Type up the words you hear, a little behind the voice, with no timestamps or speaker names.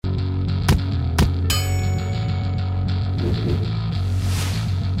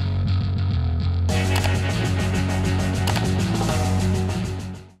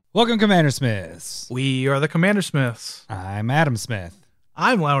Welcome, Commander Smiths. We are the Commander Smiths. I'm Adam Smith.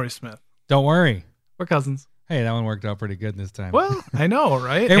 I'm Lowry Smith. Don't worry. We're cousins. Hey, that one worked out pretty good this time. Well, I know,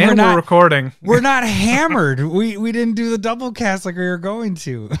 right? And we're recording. We're not hammered. We didn't do the double cast like we were going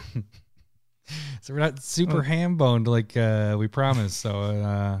to. So we're not super ham-boned like we promised.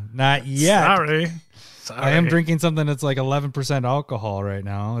 So not yet. Sorry. I am drinking something that's like 11% alcohol right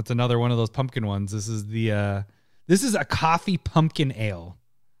now. It's another one of those pumpkin ones. This is a coffee pumpkin ale.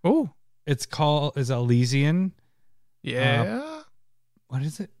 Oh, it's called Elysian. Yeah. What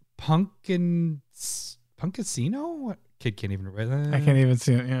is it? Punkacino? What? Kid can't even read that. I can't even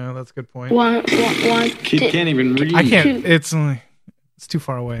see it. Yeah, that's a good point. Kid can't even read. I can't. It's too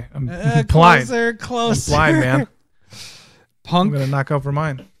far away. I'm blind. Closer. I'm blind, man. I'm Punk. gonna knock over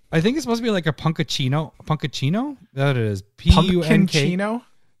mine. I think it's supposed to be like a punkacino. Punkacino? That it is. Punkacino. Pumpkin-chino?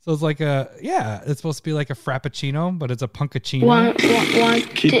 So it's like it's supposed to be like a frappuccino, but it's a punkacino.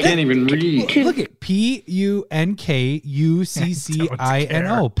 Kid can't even read. Look at Punkacino. Punkacino. I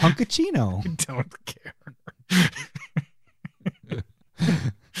don't care.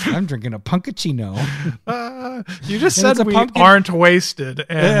 I'm drinking a punkacino. You just And said it's a we pumpkin. aren't wasted,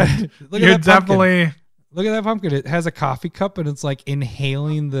 and Look you're at that pumpkin. definitely. Look at that pumpkin. It has a coffee cup and it's like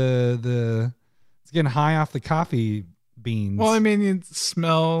inhaling the it's getting high off the coffee beans. Well, I mean, you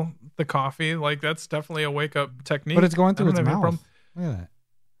smell the coffee. Like, that's definitely a wake-up technique. But it's going through I its don't have any mouth. problem. Look at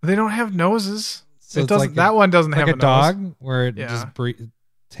that. They don't have noses. So It it's doesn't. like That one doesn't Like have a a nose. dog where it Yeah. just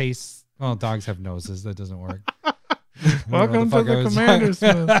tastes. Well, dogs have noses. That doesn't work. Welcome to fuck I the was- Commander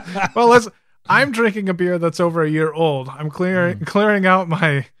Smith. Well, I'm drinking a beer that's over a year old. I'm clearing out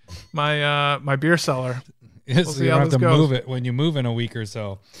my beer cellar. Yes, We'll so see you how don't have this to goes. move it when you move in a week or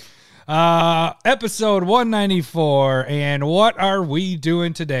so. Episode 194, and what are we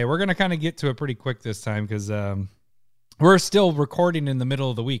doing today? We're going to kind of get to it pretty quick this time because we're still recording in the middle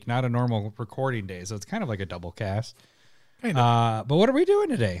of the week, not a normal recording day, so it's kind of like a double cast. Kind of. But what are we doing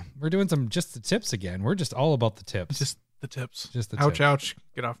today? We're doing some just the tips again. We're just all about the tips. Just the tips. Just the ouch, tips. ouch.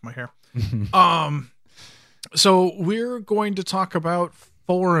 Get off my hair. So we're going to talk about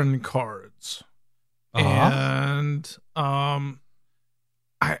foreign cards. And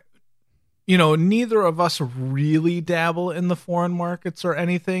neither of us really dabble in the foreign markets or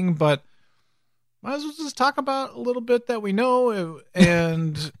anything, but might as well just talk about a little bit that we know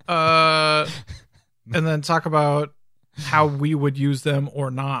and then talk about how we would use them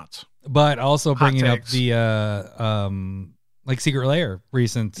or not. But also bringing up takes. the like Secret Lair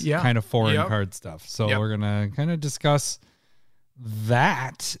recent kind of foreign Yep. card stuff. So Yep. we're gonna kind of discuss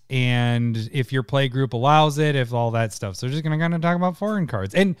that and if your play group allows it, if all that stuff. So we're just gonna kind of talk about foreign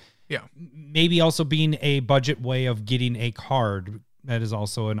cards and maybe also being a budget way of getting a card. That is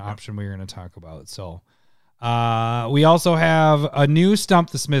also an option we're gonna talk about. So we also have a new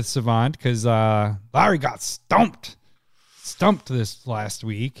Stump the Smith Savant because Larry got stumped this last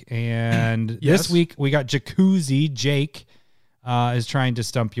week, and Yes. this week we got Jacuzzi. Jake is trying to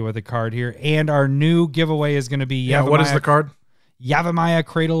stump you with a card here, and our new giveaway is going to be What is the card? Yavimaya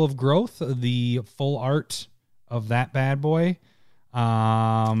Cradle of Growth, the full art of that bad boy.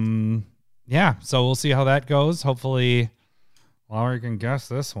 So we'll see how that goes. Hopefully Laurie can guess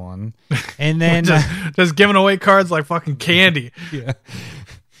this one, and then just giving away cards like fucking candy. yeah.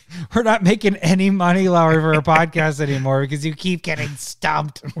 We're not making any money, Lowry, for our podcast anymore because you keep getting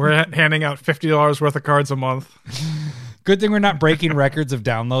stumped. We're handing out $50 worth of cards a month. Good thing we're not breaking records of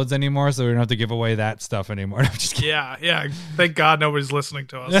downloads anymore, so we don't have to give away that stuff anymore. I'm just kidding. Yeah. Thank God nobody's listening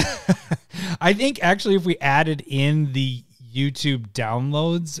to us. I think actually if we added in the YouTube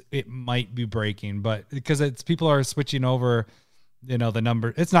downloads, it might be breaking, but because people are switching over, the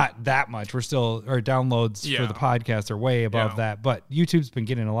number, it's not that much. Our downloads for the podcast are way above that, but YouTube's been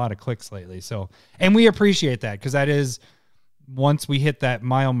getting a lot of clicks lately. So, and we appreciate that because that is, once we hit that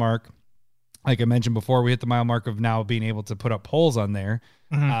mile mark, like I mentioned before, we hit the mile mark of now being able to put up polls on there.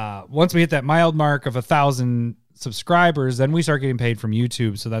 Mm-hmm. Once we hit that mile mark of 1,000 subscribers, then we start getting paid from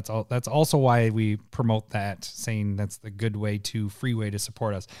YouTube. So that's also why we promote that, saying that's the free way to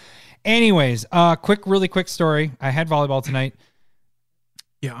support us. Anyways, really quick story. I had volleyball tonight.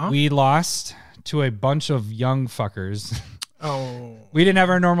 Yeah. We lost to a bunch of young fuckers. Oh. We didn't have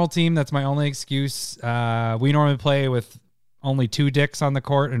our normal team. That's my only excuse. We normally play with only 2 dicks on the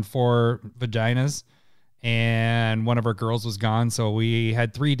court and 4 vaginas. And one of our girls was gone. So we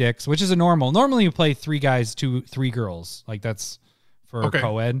had 3 dicks, which is a normal. Normally you play 3 guys, 3 girls. Like that's for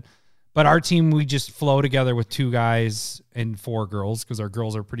co-ed. But our team, we just flow together with 2 guys and 4 girls because our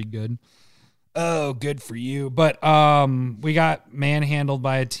girls are pretty good. Oh, good for you. But we got manhandled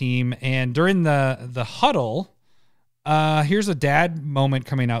by a team, and during the huddle, here's a dad moment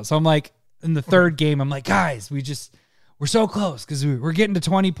coming out. So I'm like, in the third game, I'm like, guys, we're so close because we're getting to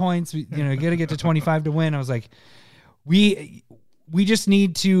 20 points. We, got to get to 25 to win. I was like, we just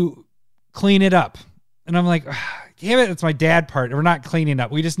need to clean it up. And I'm like, damn it, it's my dad part. We're not cleaning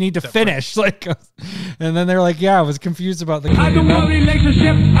up. We just need to finish. Like, and then they're like, yeah, I was confused about the cleaning I don't want a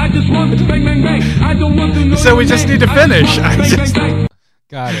relationship. I just want to bang, bang, bang. I don't want to know. So we just need to finish.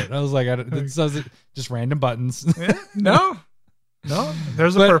 Got it. I was like, it says just random buttons. Yeah, no,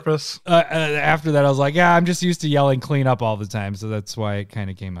 there's a purpose. After that, I was like, yeah, I'm just used to yelling clean up all the time. So that's why it kind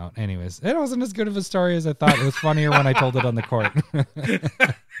of came out. Anyways, it wasn't as good of a story as I thought. It was funnier when I told it on the court.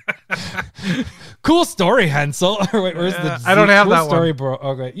 Cool story, Hensel. Wait, where's the I don't have cool that story, one. bro?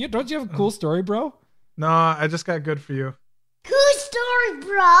 Okay, don't you have a cool story, bro? No, I just got good for you. Cool story,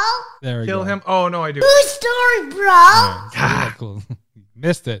 bro. There we Kill go. him. Oh no, I do. Cool story, bro. Yeah, cool.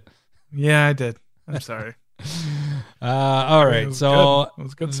 Missed it. Yeah, I did. I'm sorry. All right, It was so good. It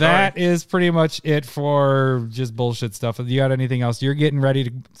was a good story. that is pretty much it for just bullshit stuff. If you got anything else, you're getting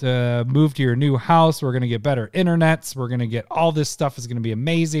ready to move to your new house. We're gonna get better internets. We're gonna get all this stuff is gonna be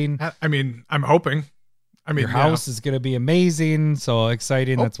amazing. I mean, I'm hoping. I mean, Your house is gonna be amazing. So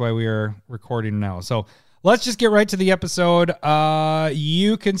exciting. Oh. That's why we are recording now. So let's just get right to the episode.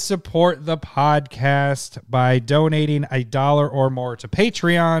 You can support the podcast by donating $1 or more to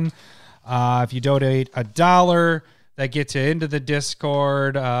Patreon. If you donate $1, that gets you into the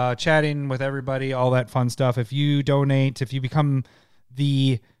Discord, chatting with everybody, all that fun stuff. If you become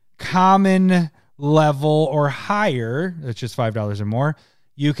the common level or higher, that's just $5 or more,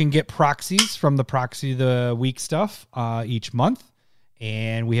 you can get proxies from the Proxy of the Week stuff each month.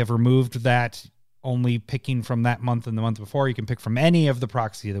 And we have removed that only picking from that month and the month before. You can pick from any of the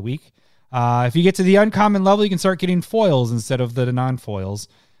Proxy of the Week. If you get to the uncommon level, you can start getting foils instead of the non-foils,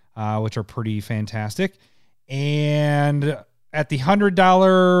 which are pretty fantastic. And at the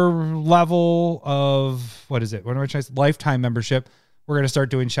 $100 level of, what is it? What am I trying to say? Lifetime membership, we're going to start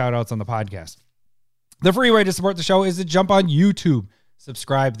doing shout outs on the podcast. The free way to support the show is to jump on YouTube,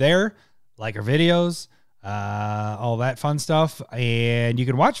 subscribe there, like our videos, all that fun stuff. And you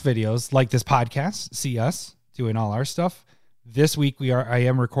can watch videos like this podcast, see us doing all our stuff. This week I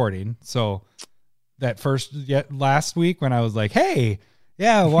am recording. So that last week when I was like, hey,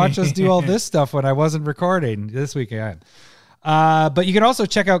 yeah, watch us do all this stuff when I wasn't recording. This week I am. But you can also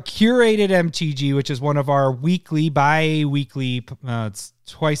check out Curated MTG, which is one of our bi-weekly, it's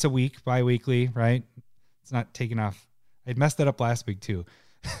twice a week, bi-weekly, right? It's not taking off. I messed that up last week too.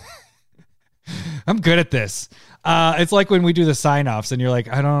 I'm good at this. It's like when we do the sign-offs and you're like,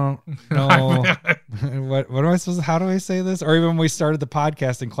 I don't know. what am I supposed to, how do I say this? Or even when we started the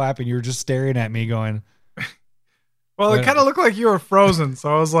podcast and clapping, you were just staring at me going, well, it kind of looked like you were frozen. So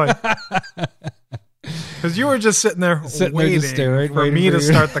I was like, because you were just sitting there waiting for me to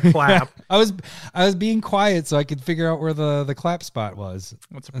start the clap. I was being quiet so I could figure out where the clap spot was.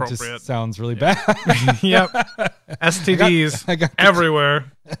 That's appropriate. It just sounds really bad. Yep. STDs I got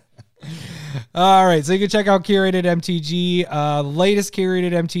everywhere. All right, so you can check out Curated MTG. The latest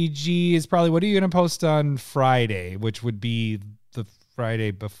Curated MTG is probably, what are you going to post on Friday, which would be the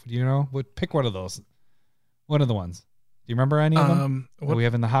Friday before, pick one of those. One of the ones. Do you remember any of them? What we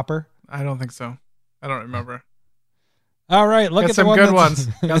have in the hopper? I don't think so. I don't remember. All right, look at some the one good ones.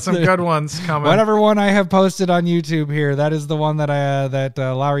 Got some good ones coming. Whatever one I have posted on YouTube here, that is the one that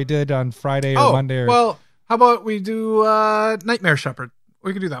Lowry did on Friday or Monday. Well, how about we do Nightmare Shepherd?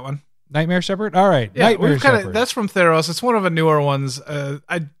 We can do that one. Nightmare Shepherd? All right. Yeah, Nightmare Shepherd. That's from Theros. It's one of the newer ones.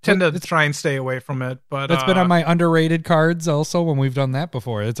 I tend to try and stay away from it, but that's been on my underrated cards also when we've done that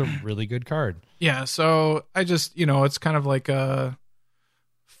before. It's a really good card. Yeah, so I just, it's kind of like a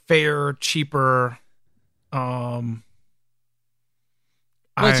fair, cheaper. I'm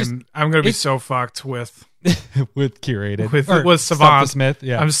going to be so fucked with Curated with Savant Smith.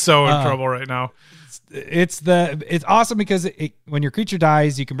 Yeah, I'm so in trouble right now. It's awesome because when your creature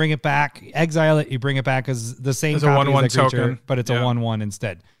dies, you can bring it back, exile it, you bring it back as the same as copy a 1/1 as that creature, token, but it's a 1/1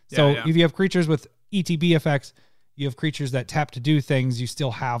 instead. So if you have creatures with ETB effects, you have creatures that tap to do things, you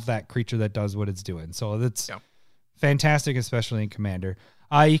still have that creature that does what it's doing. So that's fantastic, especially in Commander.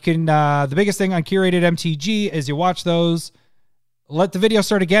 You can the biggest thing on Curated MTG is you watch those, let the video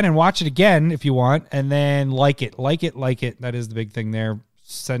start again and watch it again if you want, and then like it. That is the big thing there.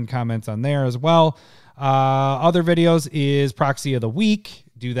 Send comments on there as well. Other videos is Proxy of the Week.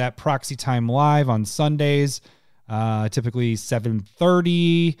 Do that Proxy Time live on Sundays, typically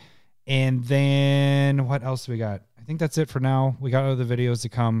 7:30. And then what else do we got? I think that's it for now. We got other videos to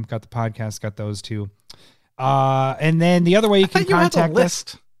come. Got the podcast. Got those too. And then the other way you can contact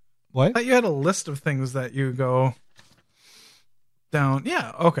us. What? I thought you had a list of things that you go. down.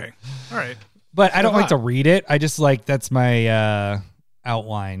 Yeah. Okay. All right. But I don't like to read it. I just like, that's my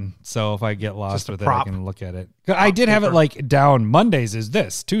outline. So if I get lost with it, I can look at it. I did have it like down. Mondays is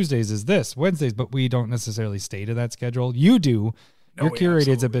this, Tuesdays is this, Wednesdays, but we don't necessarily stay to that schedule. You do. Your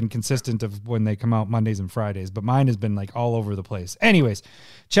curateds have been consistent of when they come out Mondays and Fridays, but mine has been like all over the place. Anyways,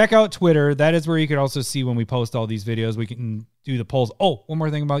 check out Twitter. That is where you can also see when we post all these videos. We can do the polls. Oh, one more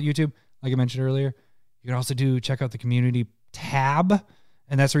thing about YouTube. Like I mentioned earlier, you can also check out the community tab,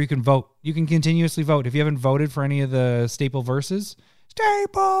 and that's where you can vote. You can continuously vote. If you haven't voted for any of the staple verses,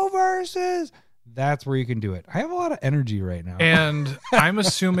 that's where you can do it. I have a lot of energy right now. And I'm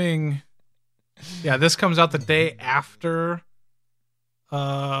assuming, this comes out the day after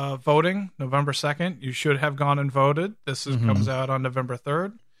voting, November 2nd. You should have gone and voted. This comes out on November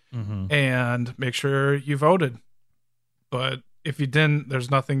 3rd. And make sure you voted. But if you didn't, there's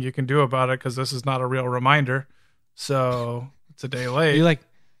nothing you can do about it because this is not a real reminder. So it's a day late. You're like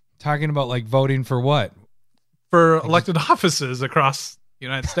talking about like voting for what? For elected offices across the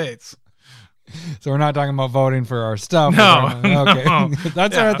United States. So we're not talking about voting for our stuff. No. Okay. No.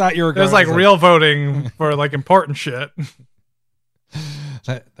 That's what I thought you were going to say. There's like real voting for like important shit.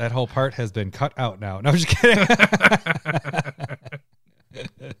 That whole part has been cut out now. No, I'm just kidding.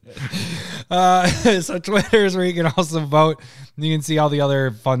 So Twitter is where you can also vote. You can see all the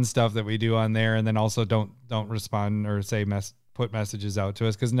other fun stuff that we do on there, and then also don't respond or say put messages out to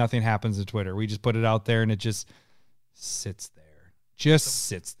us because nothing happens to Twitter. We just put it out there and it just sits there.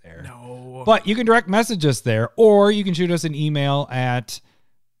 Sits there. No. But you can direct message us there, or you can shoot us an email at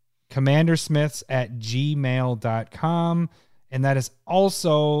commandersmiths@gmail.com. And that is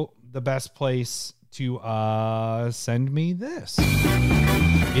also the best place to send me this.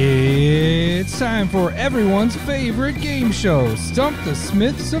 It's time for everyone's favorite game show, Stump the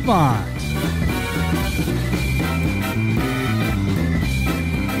Smith Savant.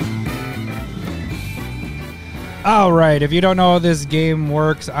 All right, if you don't know how this game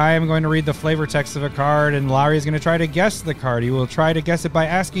works, I am going to read the flavor text of a card, and Larry is going to try to guess the card. He will try to guess it by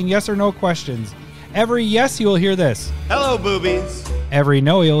asking yes or no questions. Every yes, you will hear this. Hello, boobies. Every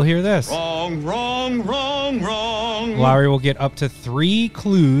no, you'll hear this. Wrong, wrong, wrong, wrong. Larry will get up to 3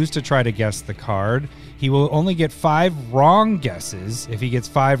 clues to try to guess the card. He will only get 5 wrong guesses. If he gets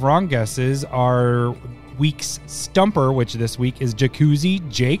 5 wrong guesses, our week's stumper, which this week is Jacuzzi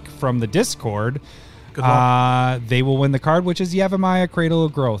Jake from the Discord, good luck. They will win the card, which is Yavimaya Cradle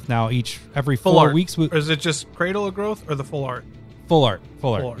of Growth. Now, every full 4 art. weeks... Or is it just Cradle of Growth or the full art? Full art.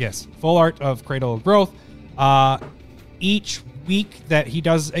 Yes. Full art of Cradle of Growth. Each week that he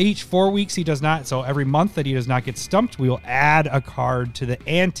does, each 4 weeks he does not. So every month that he does not get stumped, we will add a card to the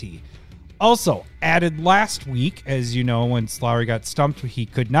ante. Also, added last week, as you know, when Lowry got stumped, he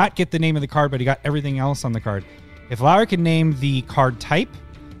could not get the name of the card, but he got everything else on the card. If Lowry can name the card type,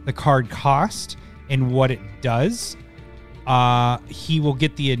 the card cost, and what it does, he will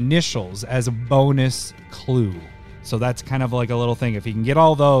get the initials as a bonus clue. So that's kind of like a little thing. If he can get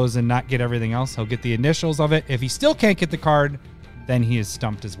all those and not get everything else, he'll get the initials of it. If he still can't get the card, then he is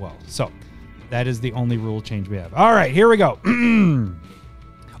stumped as well. So that is the only rule change we have. All right, here we go.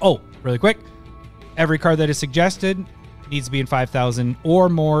 Oh, really quick. Every card that is suggested needs to be in 5,000 or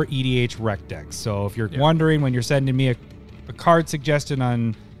more EDH rec decks. So if you're wondering when you're sending me a card suggestion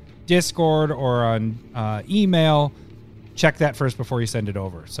on Discord or on email, check that first before you send it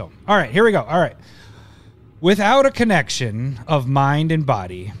over. So, all right, here we go. All right. Without a connection of mind and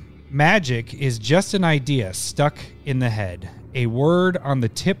body, magic is just an idea stuck in the head, a word on the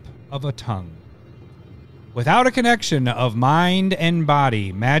tip of a tongue. Without a connection of mind and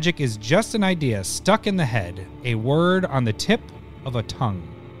body, magic is just an idea stuck in the head, a word on the tip of a tongue.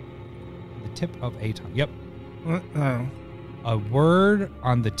 The tip of a tongue. Yep. A word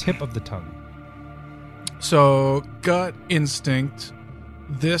on the tip of the tongue. So, gut instinct,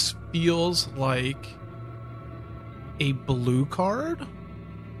 this feels like a blue card.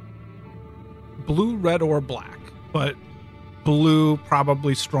 Blue, red, or black. But blue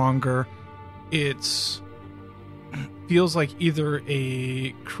probably stronger. It's feels like either a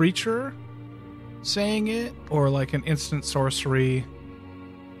creature saying it or like an instant sorcery.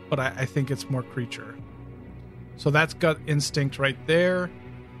 But I think it's more creature. So that's gut instinct right there.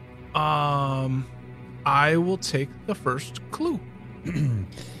 I will take the first clue.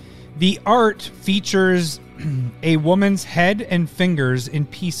 The art features a woman's head and fingers in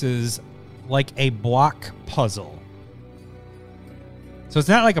pieces like a block puzzle. So it's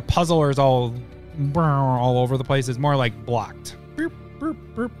not like a puzzle where it's all over the place. It's more like blocked. Boop, boop,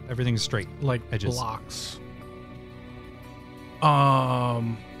 boop. Everything's straight. Like edges. Blocks.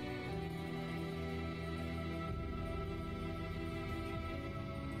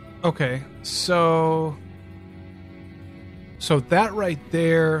 Okay, so that right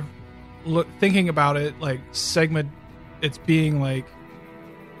there, look, thinking about it, like segment, it's being like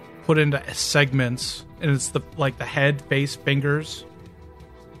put into segments, and it's the head, face, fingers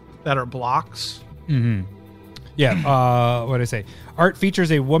that are blocks. Mm-hmm. Yeah. What did I say? Art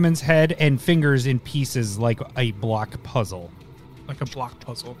features a woman's head and fingers in pieces like a block puzzle. Like a block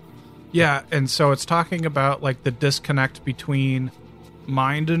puzzle. Yeah, and so it's talking about like the disconnect between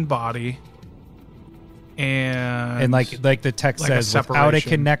mind and body, and like the text like says, without a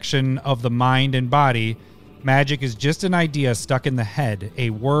connection of the mind and body, magic is just an idea stuck in the head,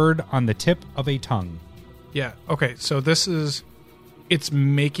 a word on the tip of a tongue. Yeah. Okay. So it's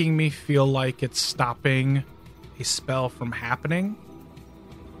making me feel like it's stopping a spell from happening,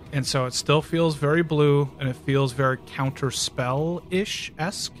 and so it still feels very blue, and it feels very counter spell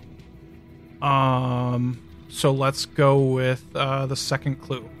esque. So let's go with the second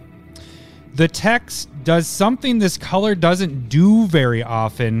clue. The text does something this color doesn't do very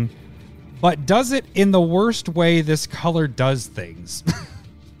often, but does it in the worst way this color does things.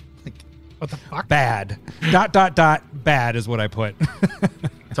 Like, what the fuck? Bad. ... Bad is what I put.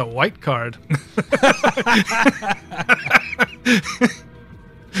 It's a white card.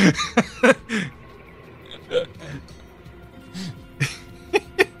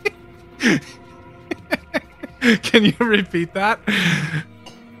 Can you repeat that?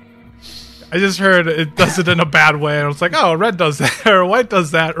 I just heard it does it in a bad way, and I was like, oh, red does that, or white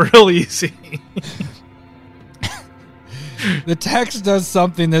does that real easy. The text does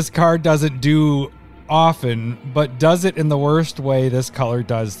something this card doesn't do often, but does it in the worst way this color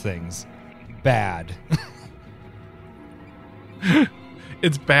does things. Bad.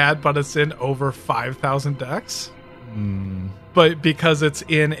 It's bad, but it's in over 5,000 decks. But because it's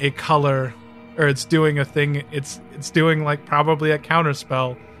in a color, or it's doing a thing, it's doing like probably a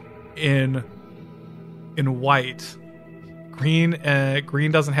counterspell in white. Green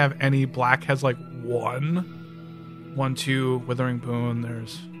doesn't have any. Black has like 1, 2, Withering Boon.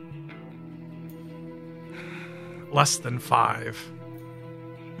 There's less than 5.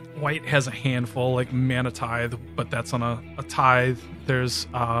 White has a handful, like Mana Tithe, but that's on a tithe. There's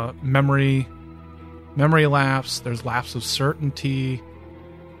memory lapse. There's Lapse of Certainty,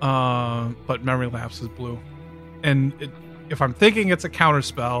 but Memory Lapse is blue. And if I'm thinking it's a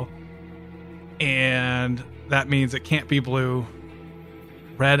counterspell, and that means it can't be blue.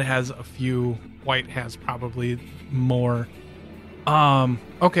 Red has a few. White has probably more.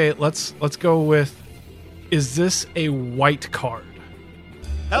 Okay, let's go with. Is this a white card?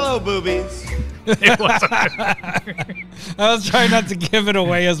 Hello, boobies. I was trying not to give it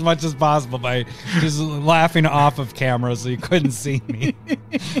away as much as possible by just laughing off of camera so you couldn't see me.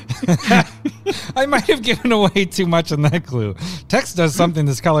 I might have given away too much in that clue. Text does something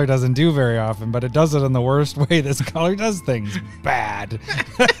this color doesn't do very often, but it does it in the worst way this color does things. Bad.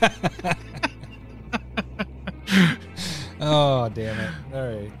 Oh, damn it. All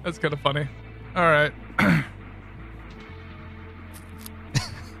right. That's kind of funny. All right.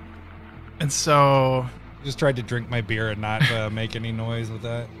 And so... Just tried to drink my beer and not make any noise with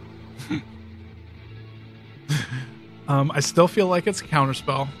that. I still feel like it's a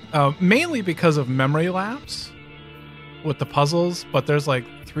counterspell. Mainly because of Memory Lapse with the puzzles, but there's like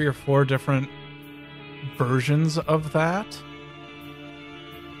 3 or 4 different versions of that.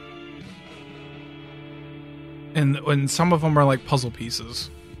 And some of them are like puzzle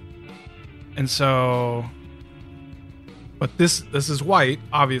pieces. And so... But this is white,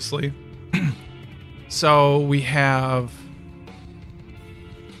 obviously. So we have...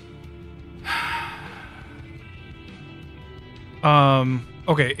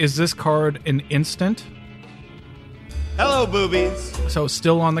 Okay, is this card an instant? Hello, boobies. So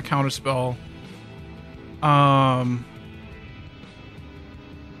still on the counterspell.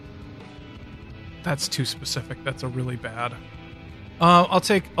 That's too specific. That's a really bad. I'll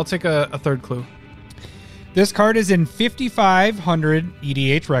take a third clue. This card is in 5,500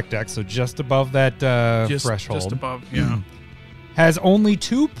 EDH rec decks, so just above that threshold. Just above, yeah. Has only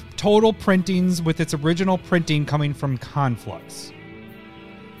 2 total printings, with its original printing coming from Conflux.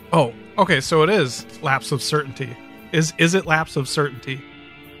 Oh, okay, so it is Lapse of Certainty. Is it Lapse of Certainty?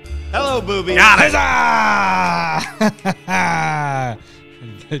 Hello, boobies.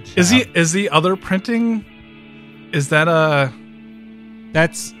 Good job. Is the other printing? Is that a?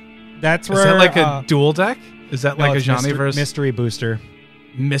 That's where. Is that like a dual deck? Is that like a Johnny versus Mystery Booster?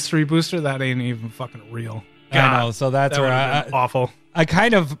 Mystery Booster? That ain't even fucking real. God, I know. So that's that where awful. I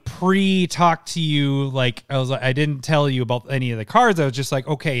kind of pre-talked to you, like I didn't tell you about any of the cards. I was just like,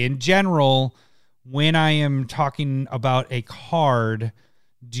 okay, in general, when I am talking about a card,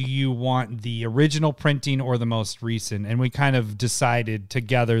 do you want the original printing or the most recent? And we kind of decided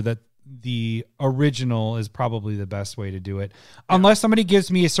together that the original is probably the best way to do it. Yeah. Unless somebody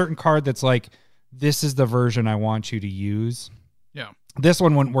gives me a certain card that's like, this is the version I want you to use. Yeah. This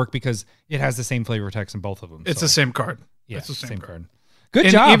one wouldn't work because it has the same flavor text in both of them. It's the same card. Yeah, it's the same card. Good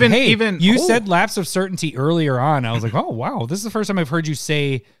and job. Even you said lapse of certainty earlier on. I was like, oh, wow. This is the first time I've heard you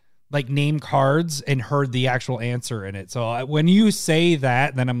say like name cards and heard the actual answer in it. So when you say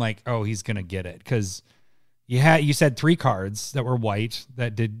that, then I'm like, oh, he's going to get it. Because you said 3 cards that were white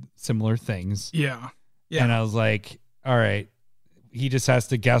that did similar things. Yeah. And I was like, all right, he just has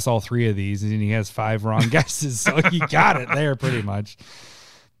to guess all 3 of these and he has 5 wrong guesses. So he got it there pretty much.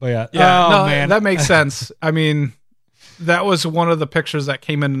 But man, that makes sense. I mean, that was one of the pictures that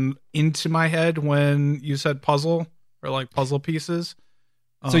came into my head when you said puzzle or like puzzle pieces.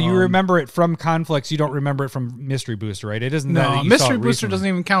 So you remember it from Conflicts. You don't remember it from Mystery Booster, right? It isn't. No, that you Mystery saw it Booster recently. doesn't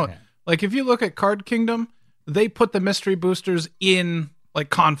even count. Yeah. Like if you look at Card Kingdom, they put the Mystery Boosters in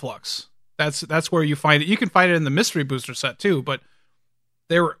like Conflux. That's where you find it. You can find it in the Mystery Booster set too, but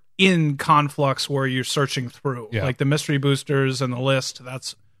they were in Conflux where you're searching through. Yeah. Like the Mystery Boosters and the list.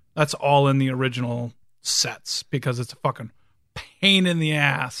 That's all in the original sets because it's a fucking pain in the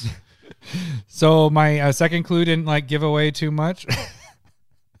ass. So my second clue didn't like give away too much.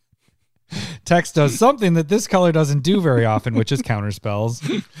 Text does something that this color doesn't do very often, which is counter spells,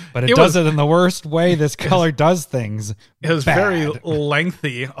 but it does it in the worst way. This color does things. It was very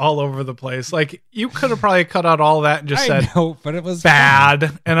lengthy all over the place. Like you could have probably cut out all that and just said, but it was bad.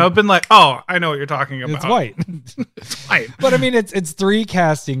 Fun. And I've been like, oh, I know what you're talking about. It's white. It's white. But I mean, it's 3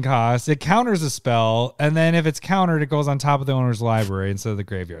 casting costs. It counters a spell. And then if it's countered, it goes on top of the owner's library instead of the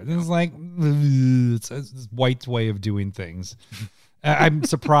graveyard. And it's like, it's white's way of doing things. I'm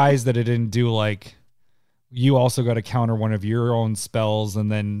surprised that it didn't do like you also got to counter one of your own spells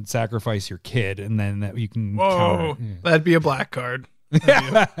and then sacrifice your kid and then that you can counter. Yeah. That'd be a black card.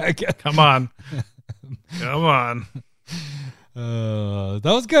 Come on. That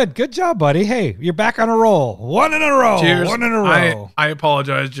was good. Good job, buddy. Hey, you're back on a roll. 1 in a row. Cheers. 1 in a row. I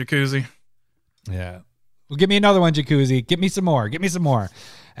apologize, Jacuzzi. Yeah. Well, give me another one, Jacuzzi. Get me some more.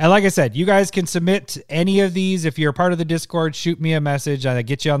 And like I said, you guys can submit any of these. If you're a part of the Discord, shoot me a message. I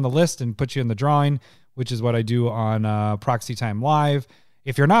get you on the list and put you in the drawing, which is what I do on Proxy Time Live.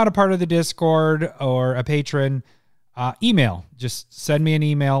 If you're not a part of the Discord or a patron, email. Just send me an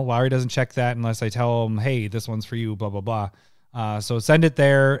email. Larry doesn't check that unless I tell him, hey, this one's for you, blah, blah, blah. So send it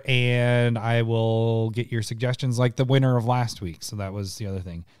there, and I will get your suggestions like the winner of last week. So that was the other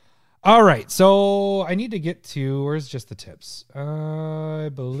thing. All right, so I need to get to, where's just the tips?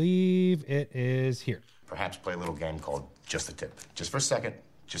 I believe it is here. Perhaps play a little game called Just the Tip. Just for a second,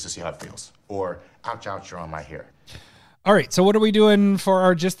 just to see how it feels. Or, ouch, ouch, you're on my hair. All right, so what are we doing for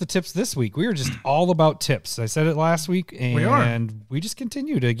our Just the Tips this week? We are just all about tips. I said it last week, and we just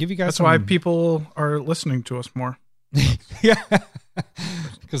continue to give you guys That's why people are listening to us more. Yeah,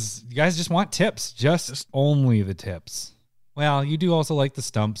 because you guys just want tips, just only the tips. Well, you do also like the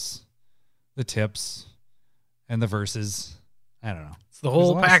stumps, the tips, and the verses. I don't know. It's the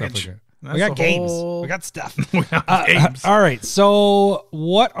whole package. We got games. We got stuff. We got games. All right. So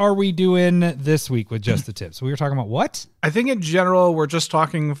what are we doing this week with Just the Tips? We were talking about what? I think in general, we're just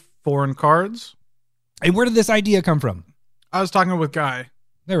talking foreign cards. And where did this idea come from? I was talking with Guy.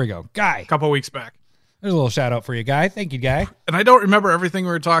 There we go. Guy. A couple weeks back. There's a little shout out for you, Guy. Thank you, Guy. And I don't remember everything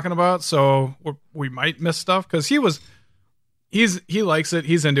we were talking about, so we might miss stuff because he likes it.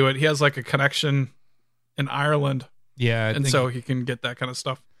 He's into it. He has like a connection in Ireland. Yeah. And so he can get that kind of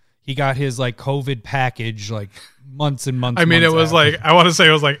stuff. He got his like COVID package like months and months. I mean, months it was after. like, I want to say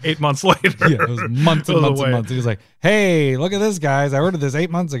it was like 8 months later. Yeah, it was months and months and months. He was like, hey, look at this, guys. I ordered this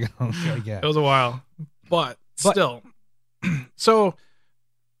 8 months ago. Like, yeah. It was a while, but still. So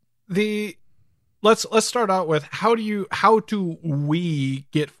let's start out with how do we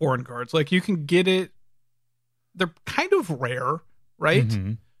get foreign cards? Like you can get it. They're kind of rare, right?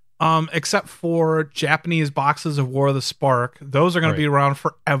 Mm-hmm. Except for Japanese boxes of War of the Spark. Those are going to be around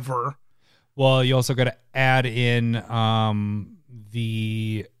forever. Well, you also got to add in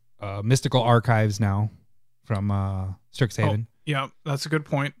the Mystical Archives now from Strixhaven. Oh, yeah, that's a good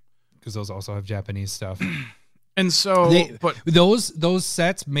point. Because those also have Japanese stuff. And so, but those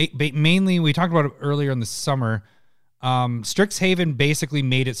sets, mainly, we talked about it earlier in the summer. Strixhaven basically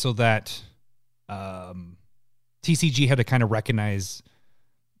made it so that TCG had to kind of recognize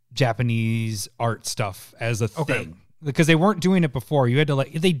Japanese art stuff as a thing because they weren't doing it before. You had to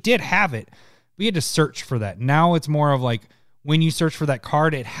they did have it. We had to search for that. Now it's more of like when you search for that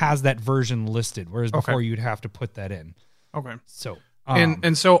card, it has that version listed. Whereas before you'd have to put that in. Okay. So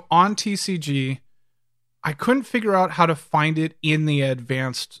And so on TCG, I couldn't figure out how to find it in the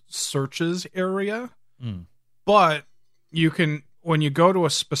advanced searches area, but you can, when you go to a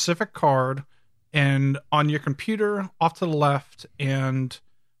specific card and on your computer off to the left and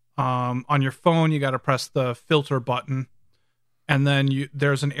on your phone, you got to press the filter button, and then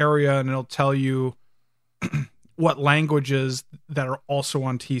there's an area and it'll tell you what languages that are also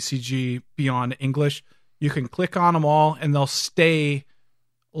on TCG beyond English. You can click on them all and they'll stay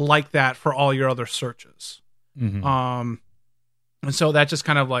like that for all your other searches. And so that just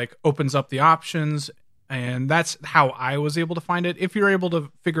kind of like opens up the options, and that's how I was able to find it. If you're able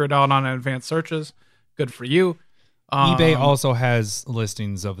to figure it out on advanced searches, good for you. eBay also has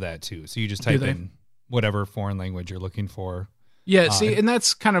listings of that too. So you just type in whatever foreign language you're looking for. Yeah, see, and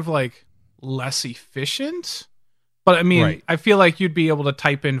that's kind of like less efficient. But I mean, I feel like you'd be able to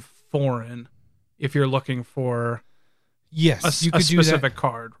type in foreign if you're looking for you could a specific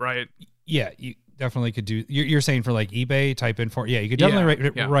card, right? Yeah, you definitely could do. You're saying for like eBay, type in foreign. Yeah, you could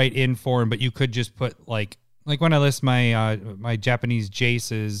definitely write in foreign, but you could just put like when I list my my Japanese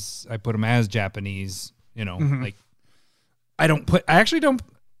Jaces, I put them as Japanese. You know, like I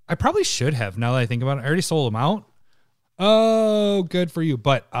probably should have, now that I think about it. I already sold them out. Oh, good for you.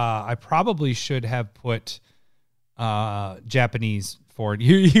 But I probably should have put Japanese for it.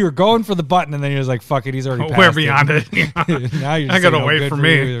 You were going for the button, and then you're just like, fuck it, he's already passed We're beyond it. Now you're just I gotta wait for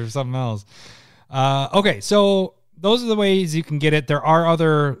me. Or something else. Okay, so those are the ways you can get it. There are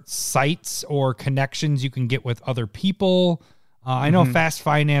other sites or connections you can get with other people. I know Fast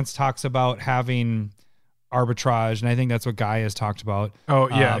Finance talks about having arbitrage, and I think that's what Guy has talked about.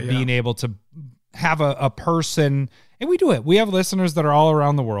 Being able to have a person, and we do it. We have listeners that are all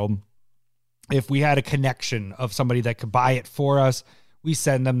around the world. If we had a connection of somebody that could buy it for us, we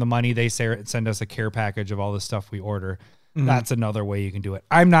send them the money. They send us a care package of all the stuff we order. That's another way you can do it.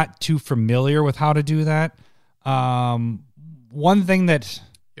 I'm not too familiar with how to do that. One thing that,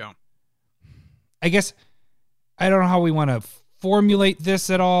 I guess, I don't know how we want to formulate this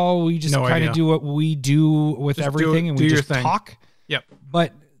at all. We just kind of do what we do with everything, and we just talk. Yep.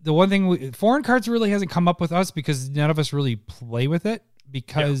 But the one thing, foreign cards really hasn't come up with us because none of us really play with it,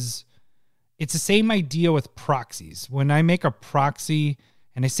 because it's the same idea with proxies. When I make a proxy,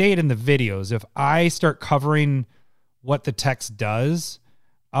 and I say it in the videos, if I start covering what the text does,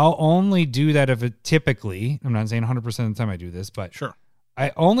 I'll only do that if it typically, I'm not saying 100% of the time I do this, but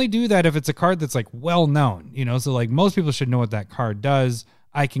I only do that if it's a card that's like well known, you know, so like most people should know what that card does.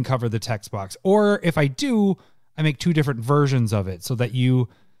 I can cover the text box. Or if I do, I make two different versions of it so that the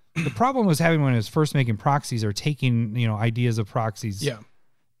problem was having when I was first making proxies or taking, ideas of proxies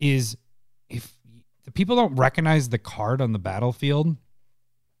is if the people don't recognize the card on the battlefield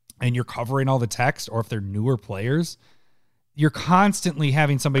and you're covering all the text, or if they're newer players, you're constantly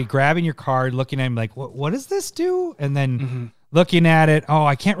having somebody grabbing your card, looking at him like, what does this do? And then looking at it,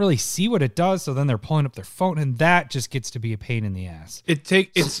 I can't really see what it does. So then they're pulling up their phone, and that just gets to be a pain in the ass.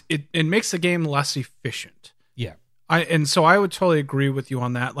 It makes the game less efficient. Yeah. And so I would totally agree with you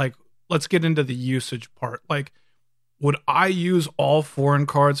on that. Like, let's get into the usage part. Like, would I use all foreign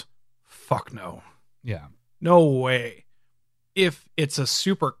cards? Fuck no. Yeah. No way. If it's a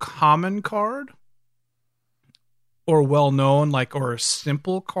super common card or well-known, or a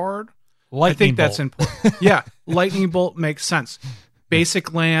simple card, I think that's important. Yeah. Lightning Bolt makes sense.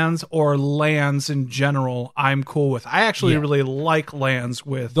 Basic lands or lands in general, I'm cool with. I actually really like lands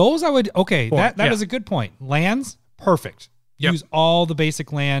with those. That is a good point. Lands, perfect. Use all the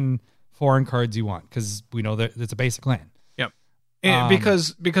basic land foreign cards you want, because we know that it's a basic land. Yep. And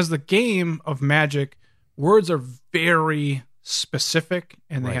because the game of Magic, words are very specific,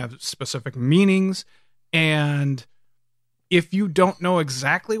 and they have specific meanings, and if you don't know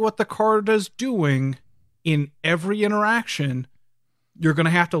exactly what the card is doing in every interaction, you're going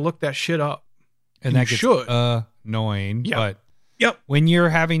to have to look that shit up. And that gets annoying. Yep. But when you're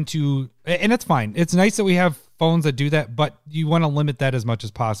having to, and it's fine. It's nice that we have phones that do that, but you want to limit that as much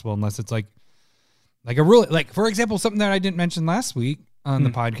as possible, unless it's like a really, for example, something that I didn't mention last week on the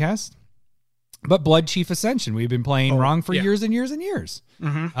podcast, but Blood Chief Ascension. We've been playing wrong for years and years and years.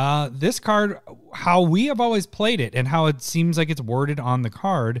 This card, how we have always played it and how it seems like it's worded on the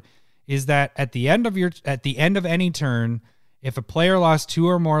card, is that at the end of any turn, if a player lost 2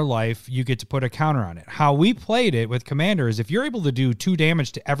 or more life, you get to put a counter on it. How we played it with Commander is if you're able to do 2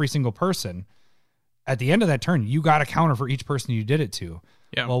 damage to every single person, at the end of that turn, you got a counter for each person you did it to.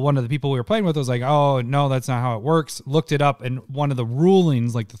 Yeah. Well, one of the people we were playing with was like, oh, no, that's not how it works. Looked it up, and one of the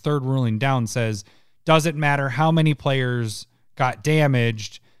rulings, like the third ruling down, says, doesn't matter how many players got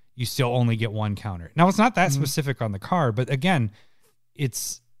damaged, you still only get 1 counter. Now, it's not that specific on the card, but again,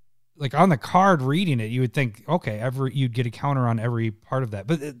 it's like on the card reading it, you would think, okay, you'd get a counter on every part of that,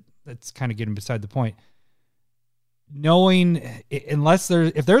 but that's kind of getting beside the point. Knowing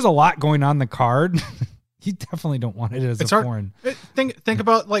if there's a lot going on the card, you definitely don't want it as a foreign. Think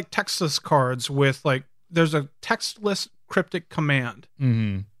about like textless cards with like, there's a textless cryptic command.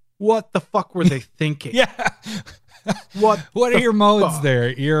 Mm-hmm. What the fuck were they thinking? Yeah. What are your modes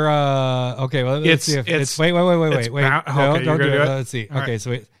there? You're okay. Well, let's see if it's wait. No, don't do it. Let's see. All okay,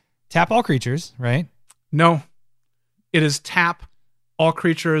 so tap all creatures, right? No, it is tap all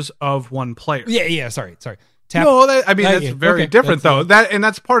creatures of one player. Yeah. Sorry. Tap. No, that's very different though.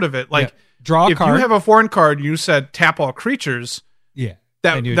 That's part of it. Like draw a if card. you have a foreign card, you said tap all creatures. Yeah,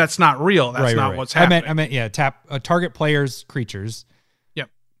 that's not real. That's not what's happening. I meant tap target player's creatures. Yep.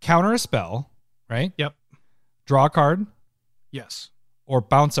 Counter a spell, right? Yep. Draw a card. Yes. Or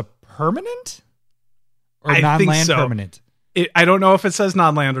bounce a permanent? Or I non-land think so. permanent? I don't know if it says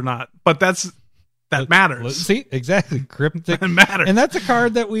non-land or not, but that matters. See, exactly. Cryptic. That matters. And that's a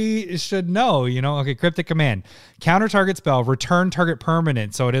card that we should know, Okay, cryptic command. Counter target spell, return target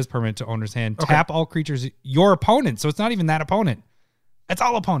permanent, so it is permanent to owner's hand. Okay. Tap all creatures, your opponent, so it's not even that opponent. It's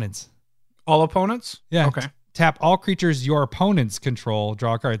all opponents. All opponents? Yeah. Okay. Tap all creatures your opponents control,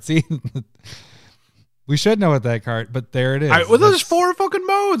 draw a card. See? We should know what that card, but there it is. There's 4 fucking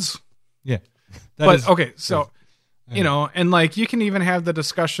modes. Yeah. Okay, so and like you can even have the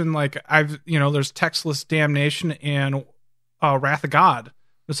discussion like there's textless damnation and Wrath of God.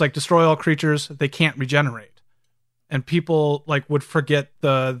 It's like destroy all creatures, they can't regenerate. And people like would forget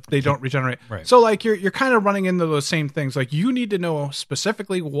they don't regenerate. Right. So like you're kind of running into those same things. Like you need to know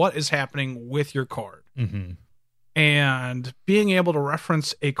specifically what is happening with your card. Mm-hmm. And being able to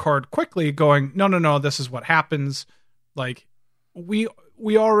reference a card quickly going, no, this is what happens. Like we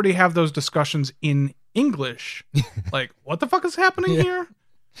already have those discussions in English. Like, what the fuck is happening here?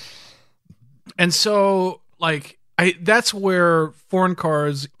 And so like that's where foreign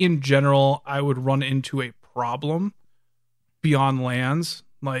cards in general, I would run into a problem beyond lands.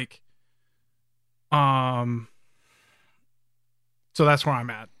 Like, so that's where I'm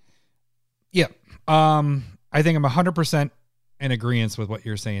at. Yeah. I think I'm 100% in agreement with what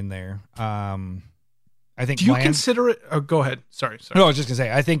you're saying there. I think. Do you consider it? Oh, go ahead. Sorry. No, I was just gonna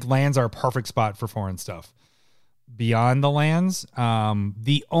say I think lands are a perfect spot for foreign stuff. Beyond the lands,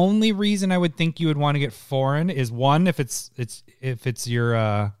 the only reason I would think you would want to get foreign is one, if it's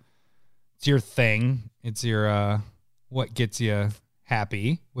your thing, it's your what gets you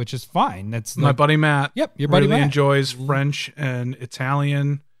happy, which is fine. That's my buddy Matt. Yep, your buddy really Matt enjoys French and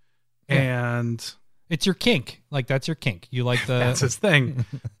Italian, and it's your kink. Like that's your kink. You like the that's his thing.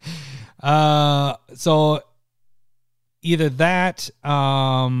 So either that,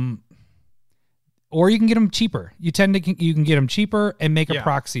 or you can get them cheaper. You can get them cheaper and make a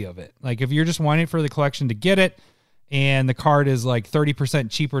proxy of it. Like if you're just wanting for the collection to get it, and the card is like 30%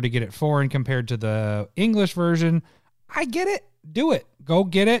 cheaper to get it foreign compared to the English version, I get it. Do it. Go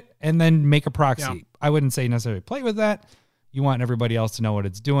get it and then make a proxy. Yeah. I wouldn't say necessarily play with that. You want everybody else to know what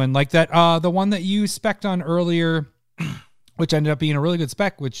it's doing. Like that, the one that you spec'd on earlier, which ended up being a really good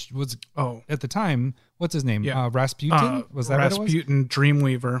spec, which was at the time, what's his name? Yeah. Rasputin? Was that Rasputin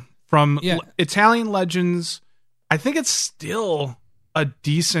Dreamweaver from Italian Legends? I think it's still a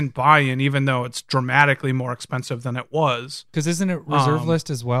decent buy-in, even though it's dramatically more expensive than it was. Because isn't it reserve list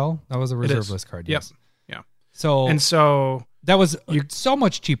as well? That was a reserve list card. Yes. Yeah. So that was so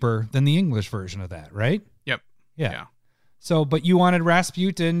much cheaper than the English version of that, right? Yep. Yeah. So, but you wanted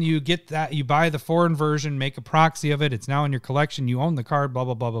Rasputin, you get that, you buy the foreign version, make a proxy of it. It's now in your collection. You own the card, blah,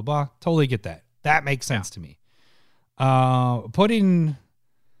 blah, blah, blah, blah. Totally get that. That makes sense to me. Putting...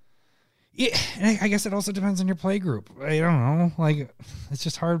 Yeah, I guess it also depends on your play group. I don't know. Like, it's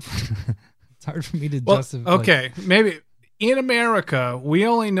just hard. It's hard for me to justify. Okay, maybe in America we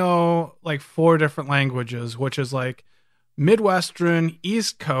only know like 4 different languages, which is like Midwestern,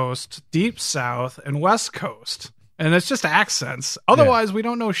 East Coast, Deep South, and West Coast, and it's just accents. Otherwise, we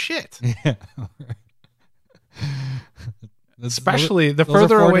don't know shit. Yeah. Especially the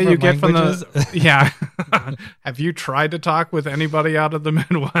further away you get languages. From the yeah. Have you tried to talk with anybody out of the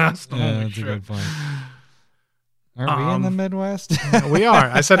Midwest? Yeah, that's a good point. Aren't we in the Midwest? We are.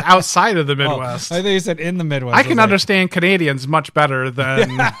 I said outside of the Midwest. I think you said in the Midwest. I can understand Canadians much better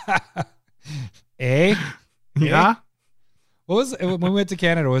than A. Yeah. What was it, when we went to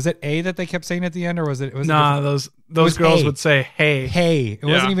Canada? Was it A that they kept saying at the end, or was it? Nah, those girls would say hey. Hey. It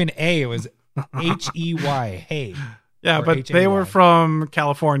wasn't even A. It was H-E-Y. Hey. Yeah, but H-A-Y. They were from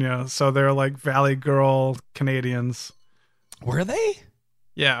California, so they're like Valley Girl Canadians. Were they?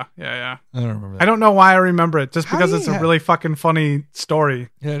 Yeah. I don't remember that. I don't know why I remember it, just How because do it's you a really fucking funny story.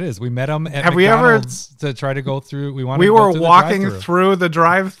 Yeah, it is. We met them at Have we ever- McDonald's to try to go through. We were walking through the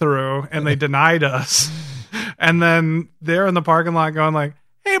drive-through and they denied us. And then they're in the parking lot going like,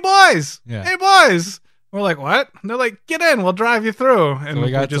 "Hey boys, Yeah. hey boys." We're like, "What?" And they're like, "Get in, we'll drive you through." And So we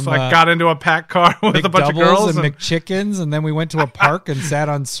we got just some, got into a packed car with a bunch of girls. and McChickens, and then we went to a park and sat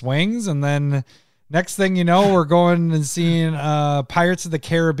on swings, and then next thing you know, we're going and seeing Pirates of the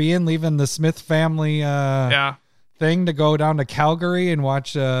Caribbean, leaving the Smith family thing to go down to Calgary and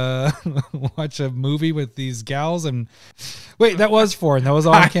watch watch a movie with these gals. And wait, that was foreign. That was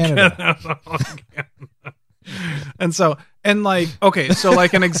all in Canada. And so, and like, okay, so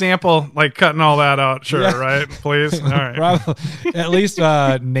like an example, like cutting all that out, sure, Yeah. right? Please, all right. Probably, at least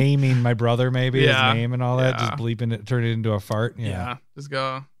naming my brother, maybe Yeah. his name and all that, Yeah. just bleeping it, turn it into a fart. Yeah, just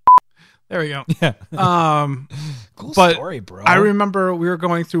go. There we go. Yeah. Cool But story, bro. I remember we were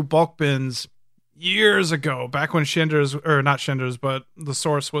going through bulk bins years ago, back when Schindler's, or not Schindler's, but the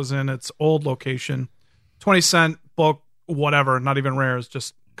Source was in its old location. 20-cent bulk, whatever, not even rares,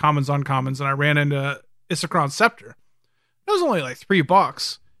 just commons, uncommons. And I ran into Isokron Scepter. It was only like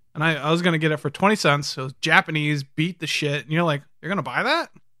 $3. And I was going to get it for 20 cents. It was Japanese, beat the shit. And you're like, "You're going to buy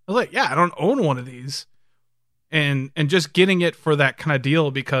that?" I was like, "Yeah, I don't own one of these." And just getting it for that kind of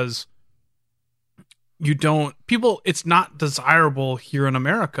deal, because it's not desirable here in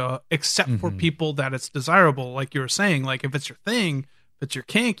America, except for people that it's desirable. Like you were saying, like if it's your thing, if it's your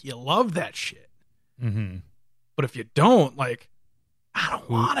kink, you love that shit. Mm-hmm. But if you don't, like, I don't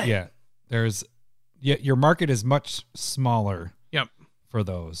want it. Yeah. Your market is much smaller. Yep. For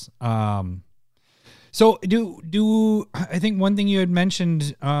those. So do I think one thing you had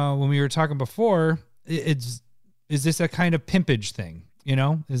mentioned when we were talking before, is this a kind of pimpage thing? You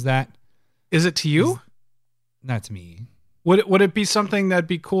know, is it to you? Not to me. Would it be something that'd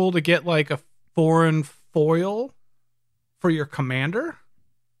be cool to get like a foreign foil for your commander?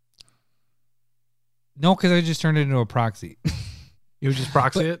 No, because I just turned it into a proxy. You would just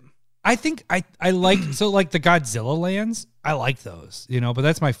proxy it? I think I like, so like the Godzilla lands, I like those, you know, but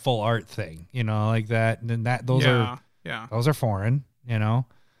that's my full art thing, you know, like that. And then those are foreign, you know.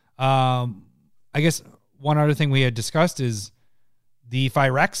 I guess one other thing we had discussed is the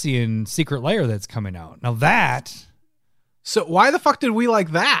Phyrexian secret layer that's coming out. Now that. So why the fuck did we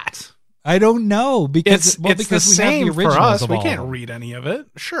like that? I don't know, because it's the same for us. We can't read any of it.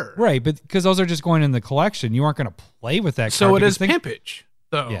 Sure. Right. But because those are just going in the collection, you aren't going to play with that. So card it is pimpage.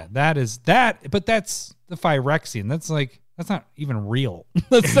 Though. Yeah, that is that, but that's the Phyrexian. That's not even real.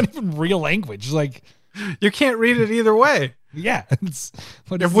 That's not even real language. Like, you can't read it either way. Yeah, if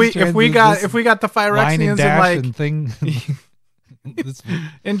we got the Phyrexians and thing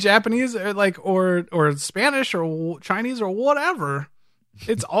in Japanese or Spanish or Chinese or whatever,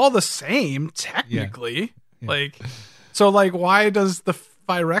 it's all the same technically. Yeah. Like, so like, why does the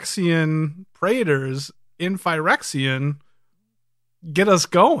Phyrexian Praetors in Phyrexian get us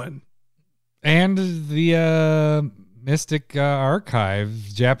going? And the Mystic Archive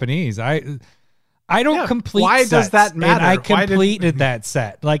Japanese. I don't complete. Why sets, does that matter? And I completed that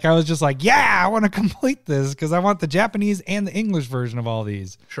set. Like, I was just like, yeah, I want to complete this because I want the Japanese and the English version of all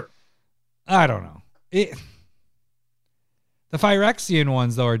these. Sure. I don't know. The Phyrexian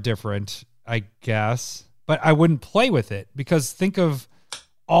ones though are different, I guess, but I wouldn't play with it because think of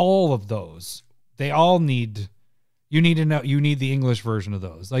all of those. They all need. You need to know. You need the English version of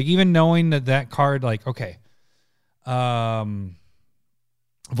those. Like, even knowing that card. Like, okay. Vorinclex.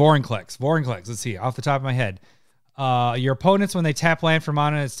 Let's see, off the top of my head. Your opponents, when they tap land for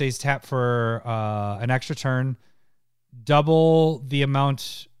mana, it stays tapped for an extra turn. Double the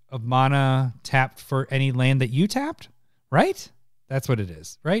amount of mana tapped for any land that you tapped, right? That's what it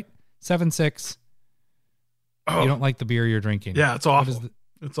is, right? 7/6. You don't like the beer you're drinking. Yeah, it's awful.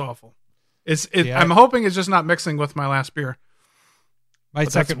 It's awful. I'm hoping it's just not mixing with my last beer. My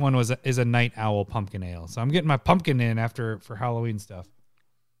second one is a Night Owl pumpkin ale. So I'm getting my pumpkin in for Halloween stuff.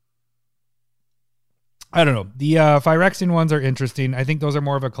 I don't know. The Phyrexian ones are interesting. I think those are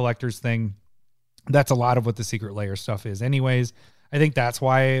more of a collector's thing. That's a lot of what the secret layer stuff is. Anyways, I think that's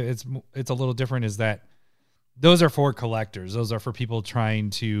why it's a little different, is that those are for collectors. Those are for people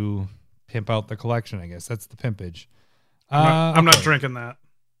trying to pimp out the collection, I guess. That's the pimpage. I'm not drinking that.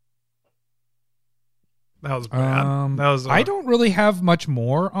 That was bad. I don't really have much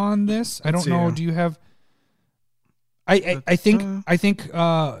more on this. I don't know. Do you have? I think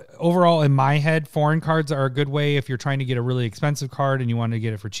overall in my head, foreign cards are a good way if you're trying to get a really expensive card and you want to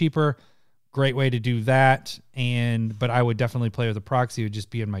get it for cheaper. Great way to do that. But I would definitely play with a proxy. It would just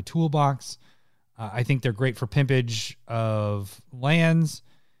be in my toolbox. I think they're great for pimpage of lands.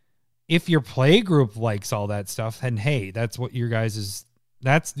 If your play group likes all that stuff, then hey, that's what your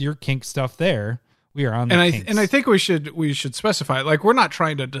that's your kink stuff there. We are on the kinks. And I think we should specify, like, we're not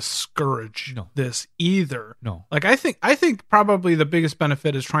trying to discourage this either. No. Like, I think probably the biggest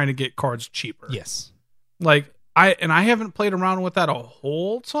benefit is trying to get cards cheaper. Yes. Like, I haven't played around with that a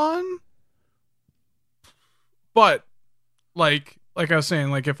whole ton. But like I was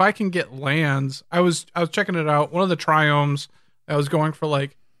saying, like, if I can get lands, I was checking it out. One of the triomes I was going for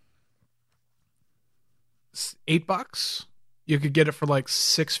like $8. You could get it for like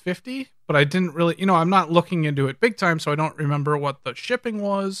 $6.50, but I didn't really, I'm not looking into it big time, so I don't remember what the shipping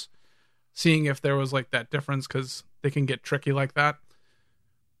was, seeing if there was like that difference, because they can get tricky like that.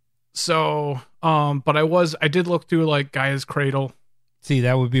 So, but I did look through like Gaia's Cradle. See,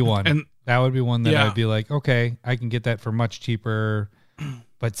 that would be one. And that would be one that I'd be like, okay, I can get that for much cheaper,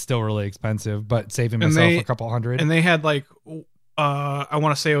 but still really expensive, but saving myself a couple $100. And they had like, I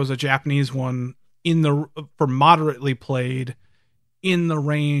want to say it was a Japanese one for moderately played, in the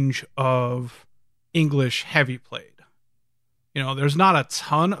range of English heavy played. There's not a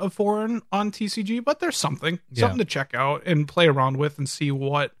ton of foreign on TCG, but there's something to check out and play around with and see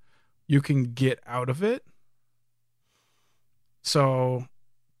what you can get out of it. So,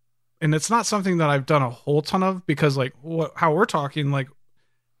 and it's not something that I've done a whole ton of, because like how we're talking, like,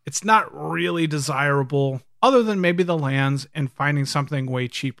 it's not really desirable other than maybe the lands and finding something way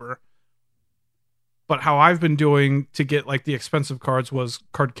cheaper. But how I've been doing to get like the expensive cards was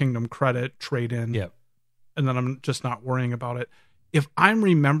Card Kingdom credit, trade in. Yep. And then I'm just not worrying about it. If I'm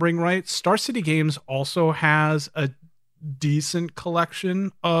remembering right, Star City Games also has a decent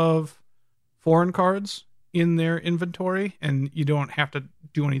collection of foreign cards in their inventory, and you don't have to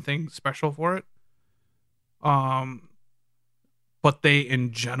do anything special for it. But they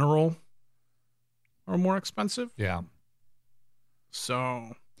in general are more expensive. Yeah.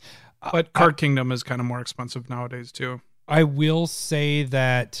 So, but Card Kingdom is kind of more expensive nowadays too. I will say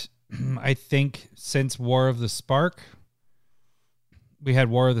that I think since War of the Spark, we had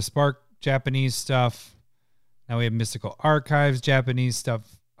War of the Spark Japanese stuff. Now we have Mystical Archives Japanese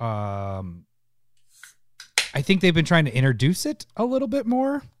stuff. I think they've been trying to introduce it a little bit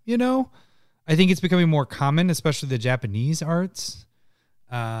more, I think it's becoming more common, especially the Japanese arts.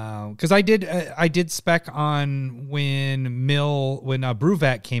 Because I did spec on when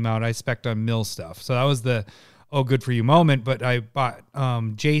Bruvat came out, I spec'd on Mill stuff. So that was the good for you moment. But I bought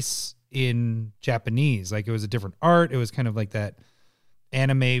Jace in Japanese. Like, it was a different art. It was kind of like that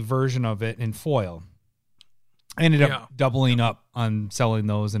anime version of it in foil. I ended up doubling up on selling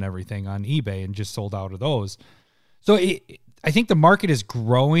those and everything on eBay, and just sold out of those. So I think the market is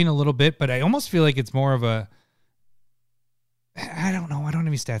growing a little bit, but I almost feel like it's more of a, I don't know. I don't have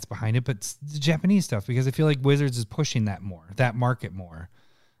any stats behind it, but it's the Japanese stuff, because I feel like Wizards is pushing that market more.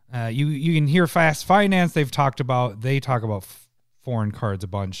 You can hear Fast Finance. They talk about foreign cards a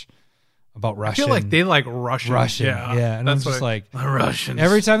bunch, about Russian. I feel like they like Russian. Yeah. And that's, I'm just like, the Russians.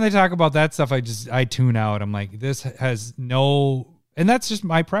 Every time they talk about that stuff, I tune out. I'm like, this has no, and that's just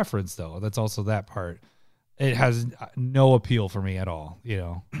my preference though. That's also that part. It has no appeal for me at all.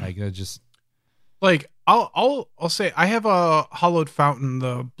 Like, it just, like, I'll say I have a Hollowed Fountain,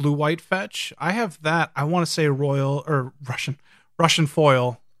 the blue-white fetch. I have that. I want to say royal or Russian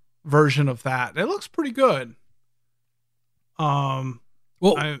foil version of that. It looks pretty good. One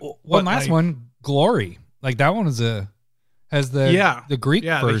last one, Glory. Like, that one has the Greek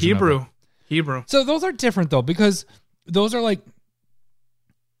version, the Hebrew. So those are different though, because those are like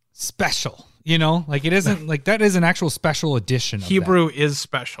special. Like, it isn't like that is an actual special edition. Hebrew is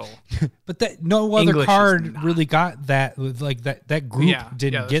special, but that no other English card really got that. Like that group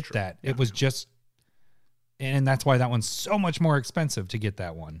didn't get true. That. Yeah. It was just, and that's why that one's so much more expensive to get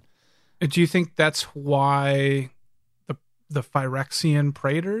that one. Do you think that's why the Phyrexian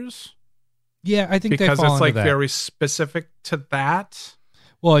Praetors? Yeah, I think because they fall it's like that. Very specific to that.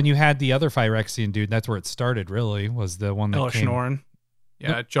 Well, and you had the other Phyrexian dude. That's where it started. Really, was the one that Elishnorn.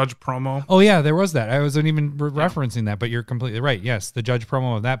 Yeah, Judge promo. Oh yeah, there was that. I wasn't even referencing that, but you're completely right. Yes, the Judge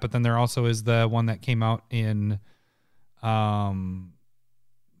promo of that, but then there also is the one that came out in whatchamacallit?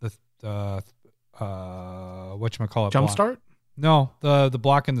 Jumpstart? No, the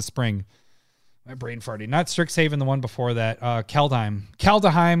block in the spring. My brain farting. Not Strixhaven, the one before that. Kaldheim.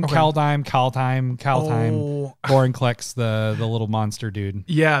 Vorinclex, the little monster dude.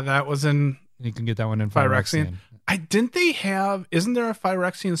 Yeah, that was in. You can get that one in Phyrexian. Isn't there a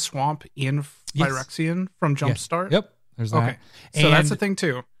Phyrexian swamp in Phyrexian from Jumpstart? Yeah. Yep. There's that. Okay. So that's the thing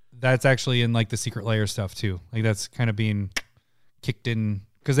too. That's actually in like the Secret Lair stuff too. Like, that's kind of being kicked in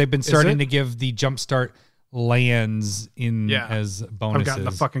because they've been starting to give the jumpstart lands in as bonuses. I've gotten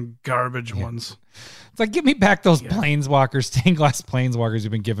the fucking garbage ones. It's like, give me back those planeswalkers, stained glass planeswalkers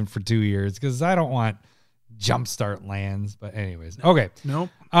you've been given for 2 years, because I don't want jumpstart lands. But anyways, okay. Nope.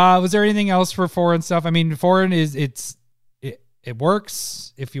 Was there anything else for foreign stuff? I mean, foreign it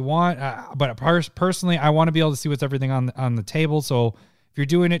works if you want, but personally, I want to be able to see what's everything on the table. So if you're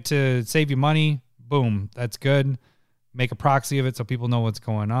doing it to save you money, boom, that's good. Make a proxy of it so people know what's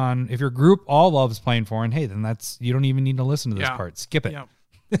going on. If your group all loves playing foreign, hey, then you don't even need to listen to this part. Skip it.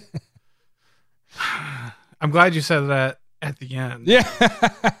 Yeah. I'm glad you said that at the end. Yeah.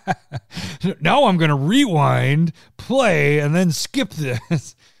 Now I'm going to rewind, play, and then skip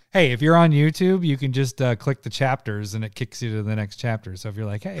this. Hey, if you're on YouTube, you can just click the chapters and it kicks you to the next chapter. So if you're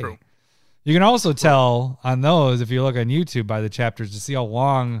like, hey, True. You can also tell on those, if you look on YouTube by the chapters, to see how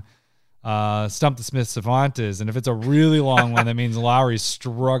long Stump the Smith Savant is. And if it's a really long one, that means Lowry's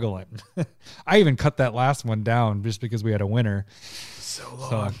struggling. I even cut that last one down just because we had a winner. So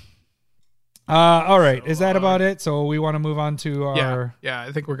long. All right. Is that about it? So we want to move on to our... Yeah,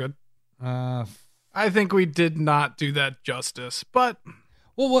 I think we're good. I think we did not do that justice, but...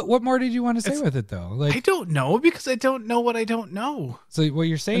 Well, what more did you want to say with it, though? I don't know, because I don't know what I don't know. So what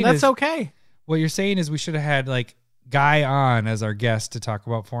you're saying is... That's okay. What you're saying is we should have had, like, Guy on as our guest to talk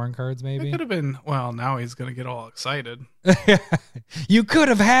about foreign cards, maybe? It could have been... Well, now he's going to get all excited. You could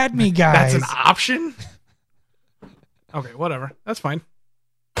have had me, guys. That's an option? Okay, whatever. That's fine.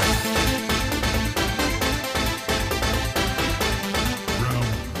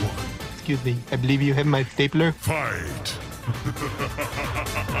 Excuse me, I believe you have my stapler. Fight!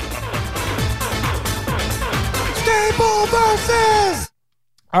 Staple versus!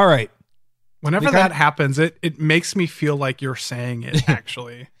 All right. Whenever that happens, it makes me feel like you're saying it,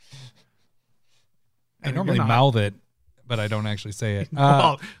 actually. I normally mouth it, but I don't actually say it.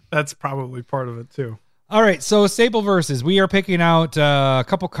 Well, that's probably part of it, too. All right, so staple versus. We are picking out a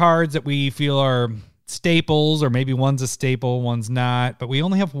couple cards that we feel are... staples, or maybe one's a staple, one's not, but we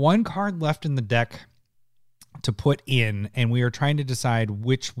only have one card left in the deck to put in, and we are trying to decide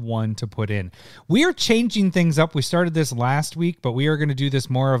which one to put in. We are changing things up. We started this last week, but we are going to do this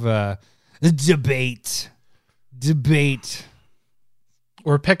more of a debate.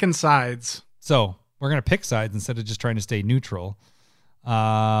 We're picking sides. So we're going to pick sides instead of just trying to stay neutral.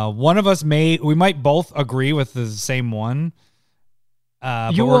 One of us we might both agree with the same one.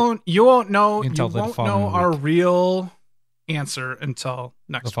 You won't know our real answer until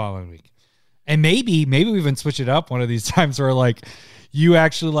the following week. And maybe we even switch it up one of these times where, like, you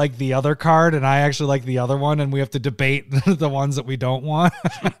actually like the other card and I actually like the other one, and we have to debate the ones that we don't want.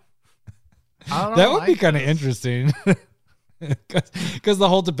 That would be kind of interesting. Because the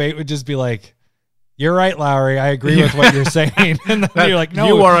whole debate would just be like, you're right, Lowry, I agree with what you're saying. And then you're like, no,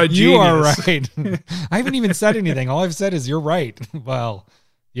 you are a genius. You are right. I haven't even said anything. All I've said is you're right. Well,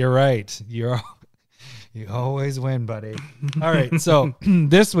 you're right. You always win, buddy. All right. So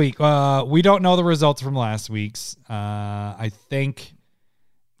this week, we don't know the results from last week's. I think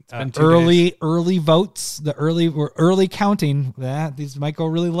early votes, we're early counting. These might go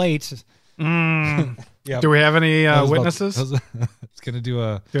really late. Yep. Do we have any witnesses? I was going to do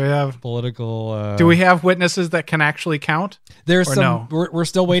a political... do we have witnesses that can actually count? There's some... No? We're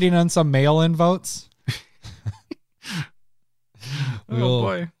still waiting on some mail-in votes.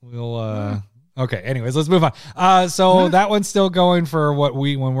 Boy. Okay, anyways, let's move on. So that one's still going for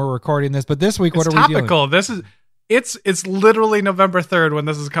when we're recording this. But this week, what are we doing? Topical. This is... It's literally November 3rd when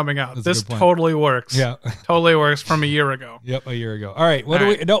this is coming out. This totally works. Yeah. Totally works from a year ago. Yep, a year ago. All right.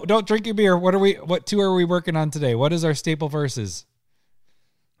 Don't drink your beer. What two are we working on today? What is our staple versus?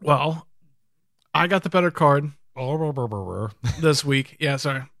 Well, I got the better card this week. Yeah,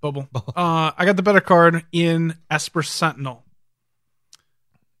 sorry. Bubble. I got the better card in Esper Sentinel.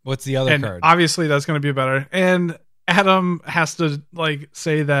 What's the other card? Obviously that's going to be better. And Adam has to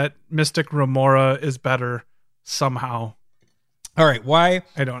say that Mystic Remora is better somehow. All right, why?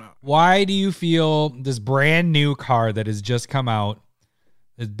 I don't know. Why do you feel this brand new card that has just come out,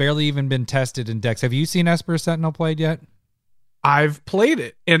 has barely even been tested in decks? Have you seen Esper Sentinel played yet? I've played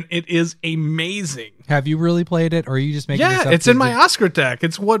it, and it is amazing. Have you really played it, or are you just making this up? Yeah, it's in my Oscar deck.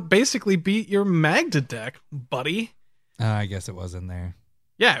 It's what basically beat your Magda deck, buddy. I guess it was in there.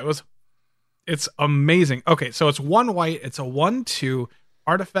 Yeah, it was. It's amazing. Okay, so it's 1 white. It's a 1/2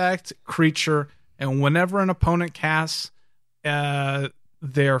 artifact creature. And whenever an opponent casts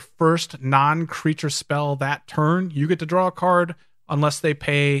their first non-creature spell that turn, you get to draw a card unless they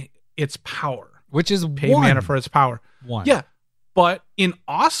pay its power. Which is pay mana for its power. 1. Yeah, but in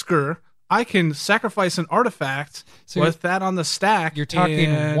Oscar, I can sacrifice an artifact with that on the stack. You're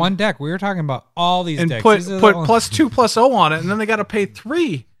talking one deck. We were talking about all these decks. Put +2/+0 on it, and then they got to pay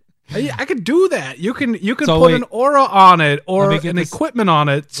 3. I could do that. You can put an aura on it or an equipment on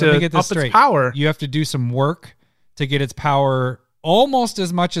it to up its power. You have to do some work to get its power almost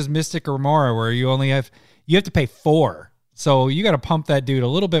as much as Mystic Remora, where you have to pay 4. So you got to pump that dude a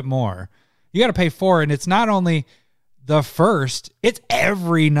little bit more. You got to pay 4, and it's not only the first, it's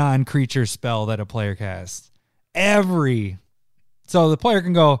every non-creature spell that a player casts. Every. So the player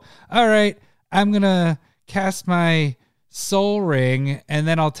can go, all right, I'm going to cast my Soul Ring, and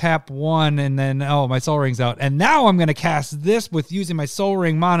then I'll tap 1, and then, my Soul Ring's out. And now I'm going to cast this with using my Soul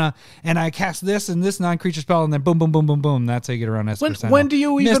Ring mana, and I cast this and this non-creature spell, and then boom, boom, boom, boom, boom. That's how you get around Esper Sentinel. When do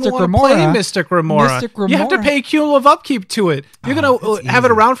you even want to play Mystic Remora? You have to pay cumulative upkeep to it. You're going to have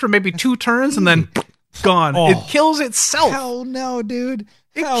it around for maybe 2 turns, and then gone. It kills itself. Hell no, dude.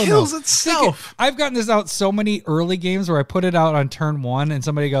 It kills itself. I've gotten this out so many early games where I put it out on turn 1 and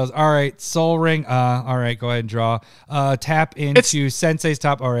somebody goes, all right, Soul Ring. All right, go ahead and draw. Tap into Sensei's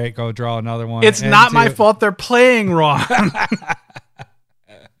top. All right, go draw another one. It's not my fault they're playing wrong.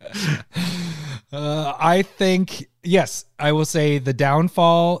 I think, yes, I will say the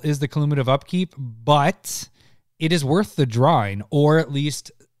downfall is the cumulative upkeep, but it is worth the drawing, or at least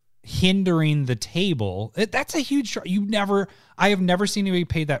hindering the table. That's a huge I have never seen anybody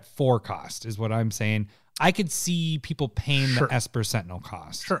pay that 4 cost, is what I'm saying. I could see people paying the Esper Sentinel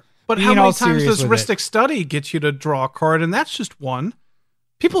cost. Sure. But how many times does Rhystic Study get you to draw a card? And that's just 1.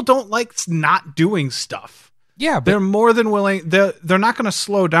 People don't like not doing stuff. Yeah, but they're more than willing. They're not going to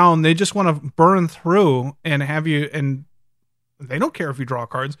slow down. They just want to burn through and have you, and they don't care if you draw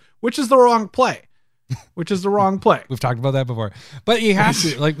cards, which is the wrong play. We've talked about that before. But you have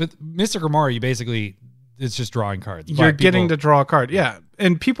to, like with Mystic Remora, you basically, it's just drawing cards. You're getting to draw a card, yeah.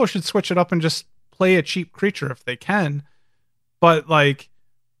 And people should switch it up and just play a cheap creature if they can. But like,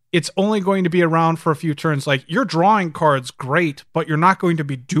 it's only going to be around for a few turns. Like, you're drawing cards, great, but you're not going to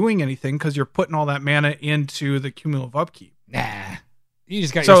be doing anything because you're putting all that mana into the cumulative upkeep. Nah. You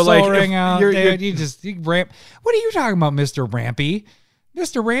just got your Soul Ring out, dude. You ramp. What are you talking about, Mr. Rampy?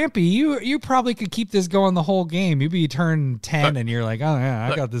 Mr. Rampy, you probably could keep this going the whole game. You'd be turn 10 and you're like, oh yeah,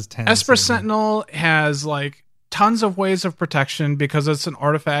 I got this 10. Esper Sentinel has like tons of ways of protection because it's an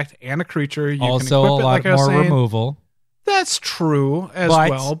artifact and a creature. You also can equip a lot more removal. That's true as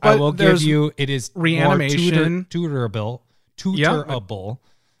well. But I will give you, it is reanimation, tutorable.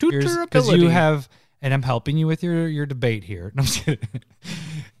 Because you have, and I'm helping you with your debate here. No, I'm just kidding.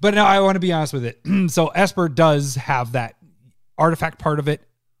 But no, I want to be honest with it. So Esper does have that artifact part of it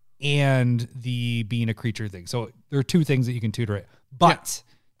and the being a creature thing. So there are 2 things that you can tutor it. But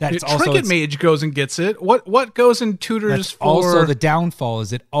that's also Trinket Mage goes and gets it. What goes and tutors that's for? Also, the downfall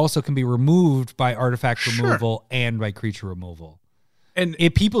is it also can be removed by artifact removal and by creature removal. And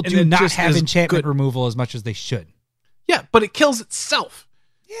if people do not have enchantment removal as much as they should. Yeah, but it kills itself.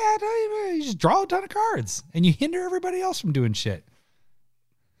 Yeah, you just draw a ton of cards and you hinder everybody else from doing shit.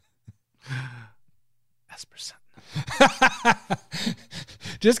 Esper Sentinel.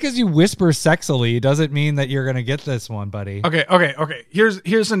 Just because you whisper sexily doesn't mean that you're going to get this one, buddy. Okay.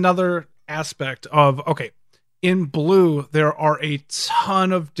 Here's another aspect of, in blue, there are a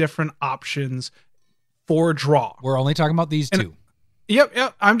ton of different options for draw. We're only talking about these 2.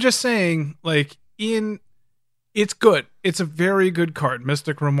 Yep. I'm just saying, like, it's good. It's a very good card,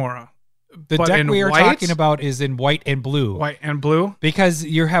 Mystic Remora. The deck we are talking about is in white and blue. White and blue? Because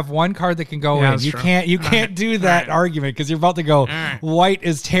you have one card that can go in. You can't do that argument because you're about to go, white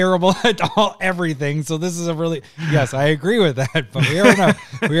is terrible at everything. So this is a really, yes, I agree with that. But we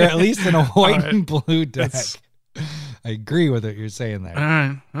are at least in a white and blue deck. I agree with what you're saying there.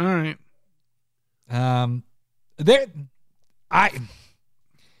 All right.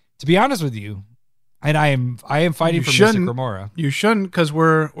 To be honest with you, and I am fighting for Mystic Remora. You shouldn't, because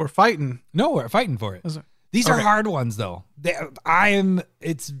we're fighting. No, we're fighting for it. These are hard ones, though.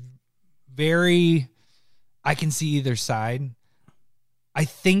 It's very. I can see either side. I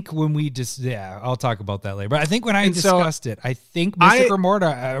think when we I'll talk about that later. But I think when I discussed it, I think Mystic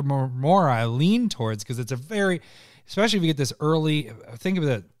Remora I lean towards because it's a very, especially if you get this early. Think of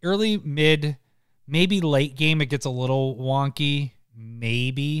it, early, mid, maybe late game. It gets a little wonky,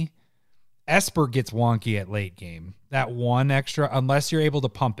 maybe. Esper gets wonky at late game. That 1 extra, unless you're able to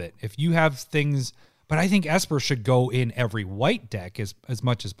pump it. If you have things, but I think Esper should go in every white deck as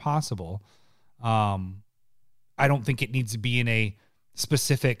much as possible. I don't think it needs to be in a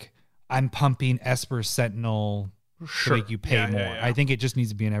specific, I'm pumping Esper Sentinel to make you pay more. I think it just needs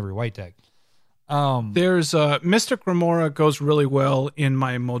to be in every white deck. There's Mystic Remora goes really well in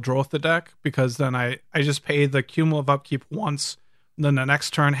my Muldrotha deck because then I just pay the cumulative upkeep once, then the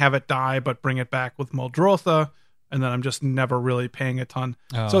next turn have it die, but bring it back with Muldrotha, and then I'm just never really paying a ton.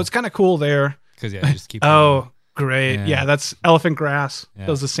 So it's kind of cool there. Because yeah, just keep. Oh, great! Yeah, that's Elephant Grass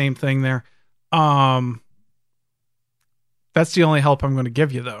does the same thing there. That's the only help I'm going to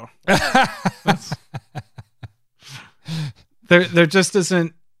give you, though. There just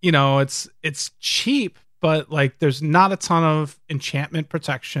isn't. It's cheap, but like there's not a ton of enchantment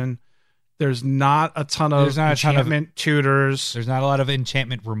protection. There's not a ton of enchantment tutors. There's not a lot of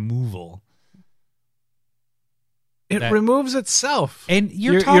enchantment removal. It removes itself. And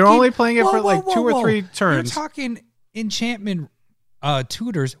you're only playing it for like 2 or 3 turns. You're talking enchantment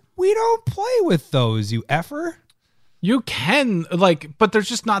tutors. We don't play with those, you effer. You can, but there's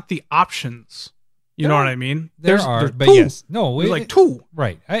just not the options. You know what I mean? There's but two. Yes. No, there's like 2.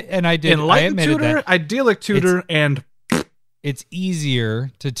 Right. I did. Enlightened I tutor, that. idyllic tutor, and it's easier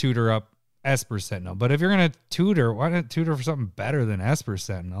to tutor up Esper Sentinel. But if you're going to tutor, why not tutor for something better than Esper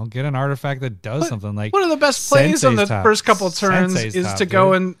Sentinel? Get an artifact that does something like one of the best plays on the first couple of turns is to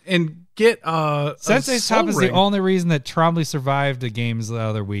go and get Sensei's top is the only reason that Trombley survived the games the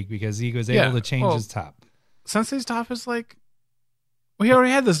other week because he was able to change his top. Sensei's top is like, we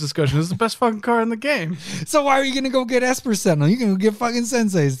already had this discussion. This is the best fucking card in the game. So why are you going to go get Esper Sentinel? You can go get fucking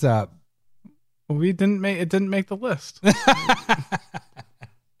Sensei's top. Well, it didn't make the list.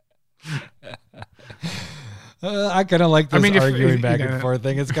 I kind of like this arguing back and forth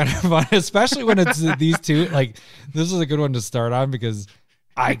thing. It's kind of fun, especially when it's these two. Like, this is a good one to start on because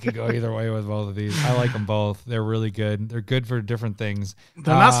I could go either way with both of these. I like them both. They're really good. They're good for different things.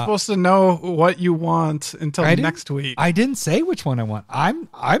 They're not supposed to know what you want until next week. I didn't say which one I want. I'm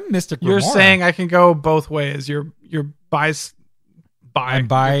Mystic Remora. You're saying I can go both ways. You're buy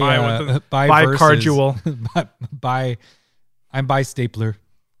Cardduel. I'm by Stapler.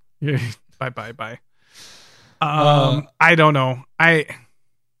 Yeah, bye. I don't know.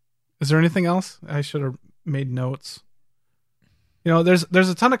 Is there anything else? I should have made notes. There's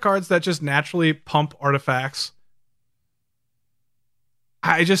a ton of cards that just naturally pump artifacts.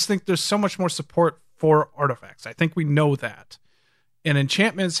 I just think there's so much more support for artifacts. I think we know that. And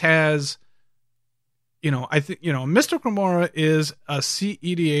enchantments has, I think, Mystic Remora is a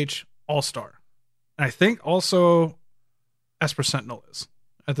CEDH all-star. And I think also Esper Sentinel is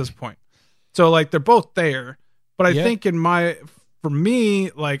at this point. So like they're both there. But I think for me,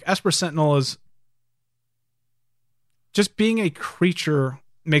 like Esper Sentinel is just being a creature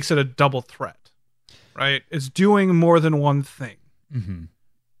makes it a double threat, right? It's doing more than one thing. Mm-hmm.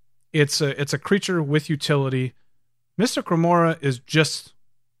 It's a creature with utility. Mystic Remora is just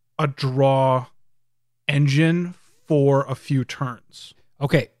a draw engine for a few turns.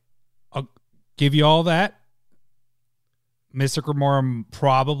 Okay, I'll give you all that. Mystic Remora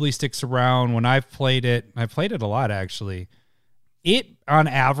probably sticks around. When I've played it a lot actually. It, on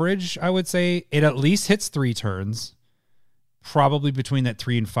average, I would say, it at least hits 3 turns. Probably between that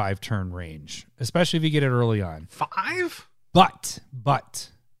 3 and 5 turn range, especially if you get it early on. 5? But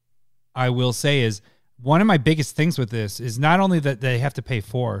I will say is one of my biggest things with this is not only that they have to pay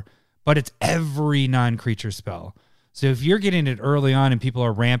 4, but it's every non-creature spell. So if you're getting it early on and people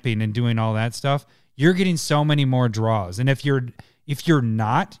are ramping and doing all that stuff, you're getting so many more draws. And if you're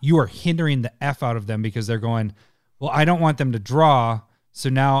not, you are hindering the F out of them because they're going, well, I don't want them to draw, so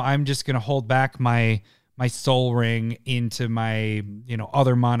now I'm just going to hold back my Soul Ring into my,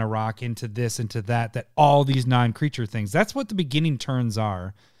 other mana rock, into this, into that all these non-creature things. That's what the beginning turns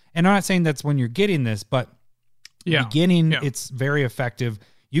are. And I'm not saying that's when you're getting this, but beginning, it's very effective.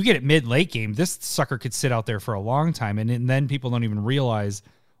 You get it mid-late game, this sucker could sit out there for a long time, and then people don't even realize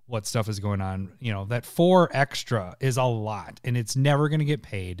what stuff is going on. That 4 extra is a lot, and it's never going to get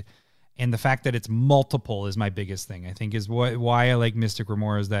paid. And the fact that it's multiple is my biggest thing, I think, is why I like Mystic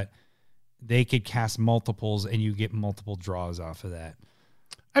Remora, is that they could cast multiples and you get multiple draws off of that.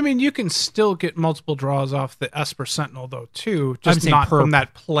 I mean, you can still get multiple draws off the Esper Sentinel, though, too. Just not from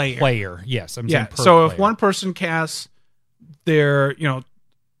that player. Yes, I'm saying per so player. If one person casts their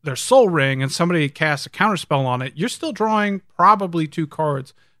Soul Ring and somebody casts a counterspell on it, you're still drawing probably 2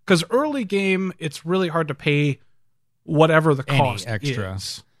 cards. Because early game, it's really hard to pay whatever the cost extra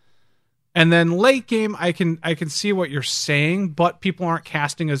is. And then late game, I can see what you're saying, but people aren't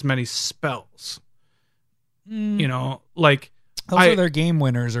casting as many spells. Those are their game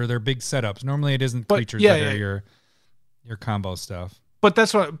winners or their big setups. Normally, it isn't creatures that are your combo stuff.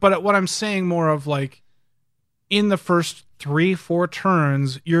 But what I'm saying more of, like, in the first 3-4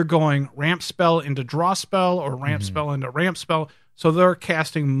 turns, you're going ramp spell into draw spell or ramp spell into ramp spell. So they're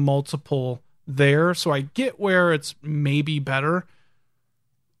casting multiple there. So I get where it's maybe better,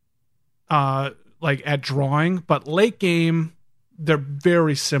 like at drawing, but late game, they're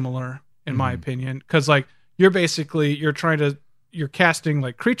very similar in my opinion. Because like you're casting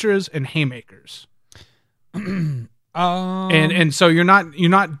like creatures and haymakers. And so you're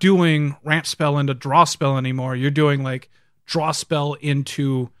not doing ramp spell into draw spell anymore. You're doing like draw spell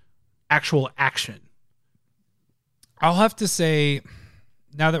into actual action. I'll have to say,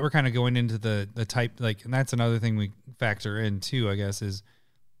 now that we're kind of going into the type, like, and that's another thing we factor in too, I guess, is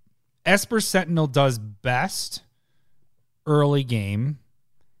Esper Sentinel does best early game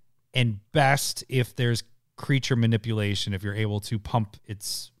and best if there's creature manipulation, if you're able to pump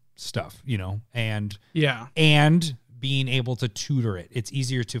its stuff, and being able to tutor it. It's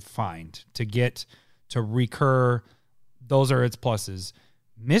easier to find, to get, to recur. Those are its pluses.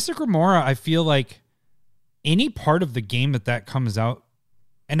 Mystic Remora, I feel like any part of the game that comes out,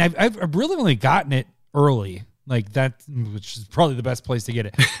 and I've really only gotten it early, like that, which is probably the best place to get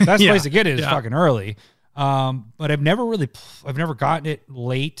it. Best place to get it is fucking early. But I've never gotten it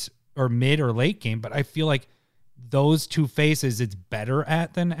late or mid or late game, but I feel like those two phases it's better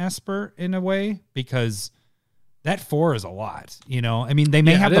at than Esper in a way, because that 4 is a lot, I mean, they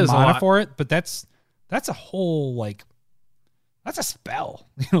may have the mana for it, but that's a whole, like, that's a spell.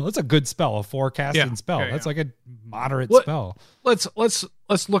 That's a good spell, a 4 casting spell. That's like a moderate spell.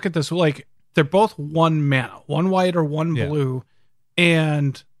 Let's look at this. Like, they're both 1 mana, 1 white or 1 blue,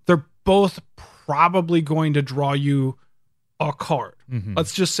 and they're both probably going to draw you a card.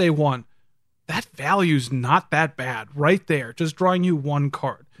 Let's just say 1. That value's not that bad right there. Just drawing you 1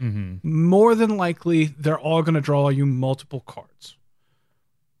 card. More than likely, they're all going to draw you multiple cards.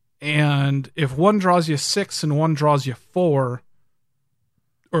 And if one draws you 6 and one draws you 4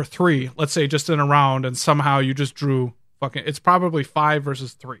 or 3, let's say just in a round, and somehow you just drew it's probably 5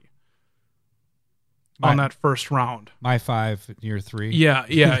 versus 3 on that first round. My 5, your 3. Yeah.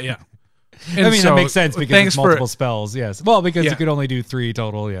 I mean, that makes sense because it's multiple spells. Yes. Well, because you could only do 3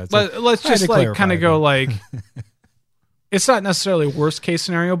 total. Yeah. So let's just like kind of go like, it's not necessarily worst case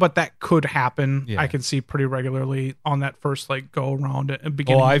scenario, but that could happen. I can see pretty regularly on that first like go around at the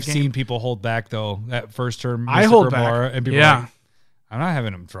beginning. I've seen people hold back though. That first turn, I hold back, and people are like, I'm not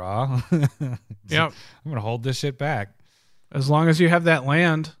having them draw. Yep. I'm gonna hold this shit back. As long as you have that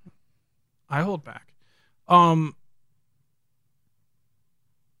land, I hold back.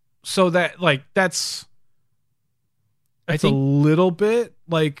 So that like that's I think a little bit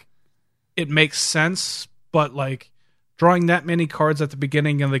like it makes sense, but like drawing that many cards at the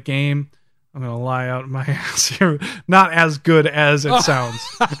beginning of the game, I'm gonna lie out my ass here, not as good as it sounds.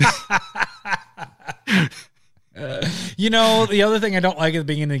 The other thing I don't like at the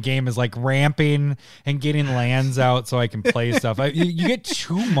beginning of the game is like ramping and getting lands out so I can play stuff. You get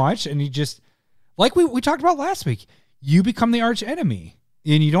too much, and you just, like we talked about last week, you become the arch enemy.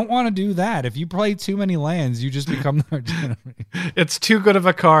 And you don't want to do that. If you play too many lands, you just become the arch enemy. It's too good of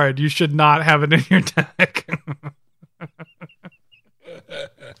a card. You should not have it in your deck.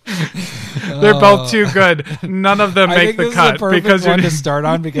 They're both too good. None of them make the cut. Is the perfect one to start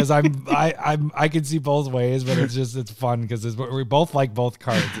on because I can see both ways, but it's fun because we both like both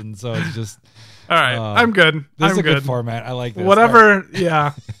cards, and so it's just all right. I'm good. This is a good format. I like this. Whatever. Right.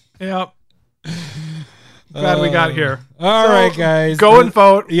 Yeah. Yep. Glad we got here. All right, guys. Go and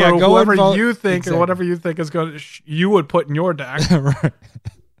vote for whoever you think or whatever you think is going to you would put in your deck. Right.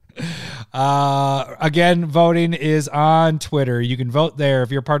 Again, voting is on Twitter. You can vote there.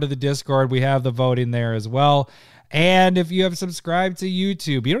 If you're part of the Discord, we have the voting there as well. And if you have subscribed to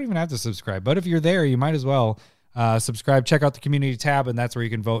YouTube, you don't even have to subscribe, but if you're there, you might as well subscribe. Check out the community tab, and that's where you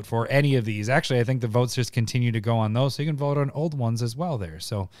can vote for any of these. Actually, I think the votes just continue to go on those, so you can vote on old ones as well there.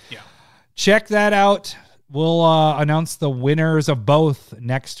 So check that out. We'll announce the winners of both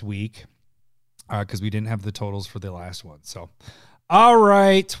next week because we didn't have the totals for the last one. So, all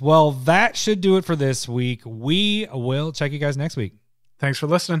right. Well, that should do it for this week. We will check you guys next week. Thanks for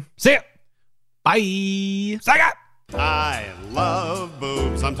listening. See ya. Bye. Saga. I love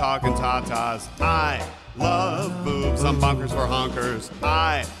boobs. I'm talking tatas. I love boobs. I'm bunkers for honkers.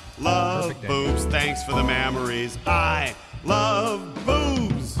 I love boobs. Thanks for the memories. I love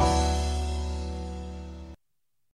boobs.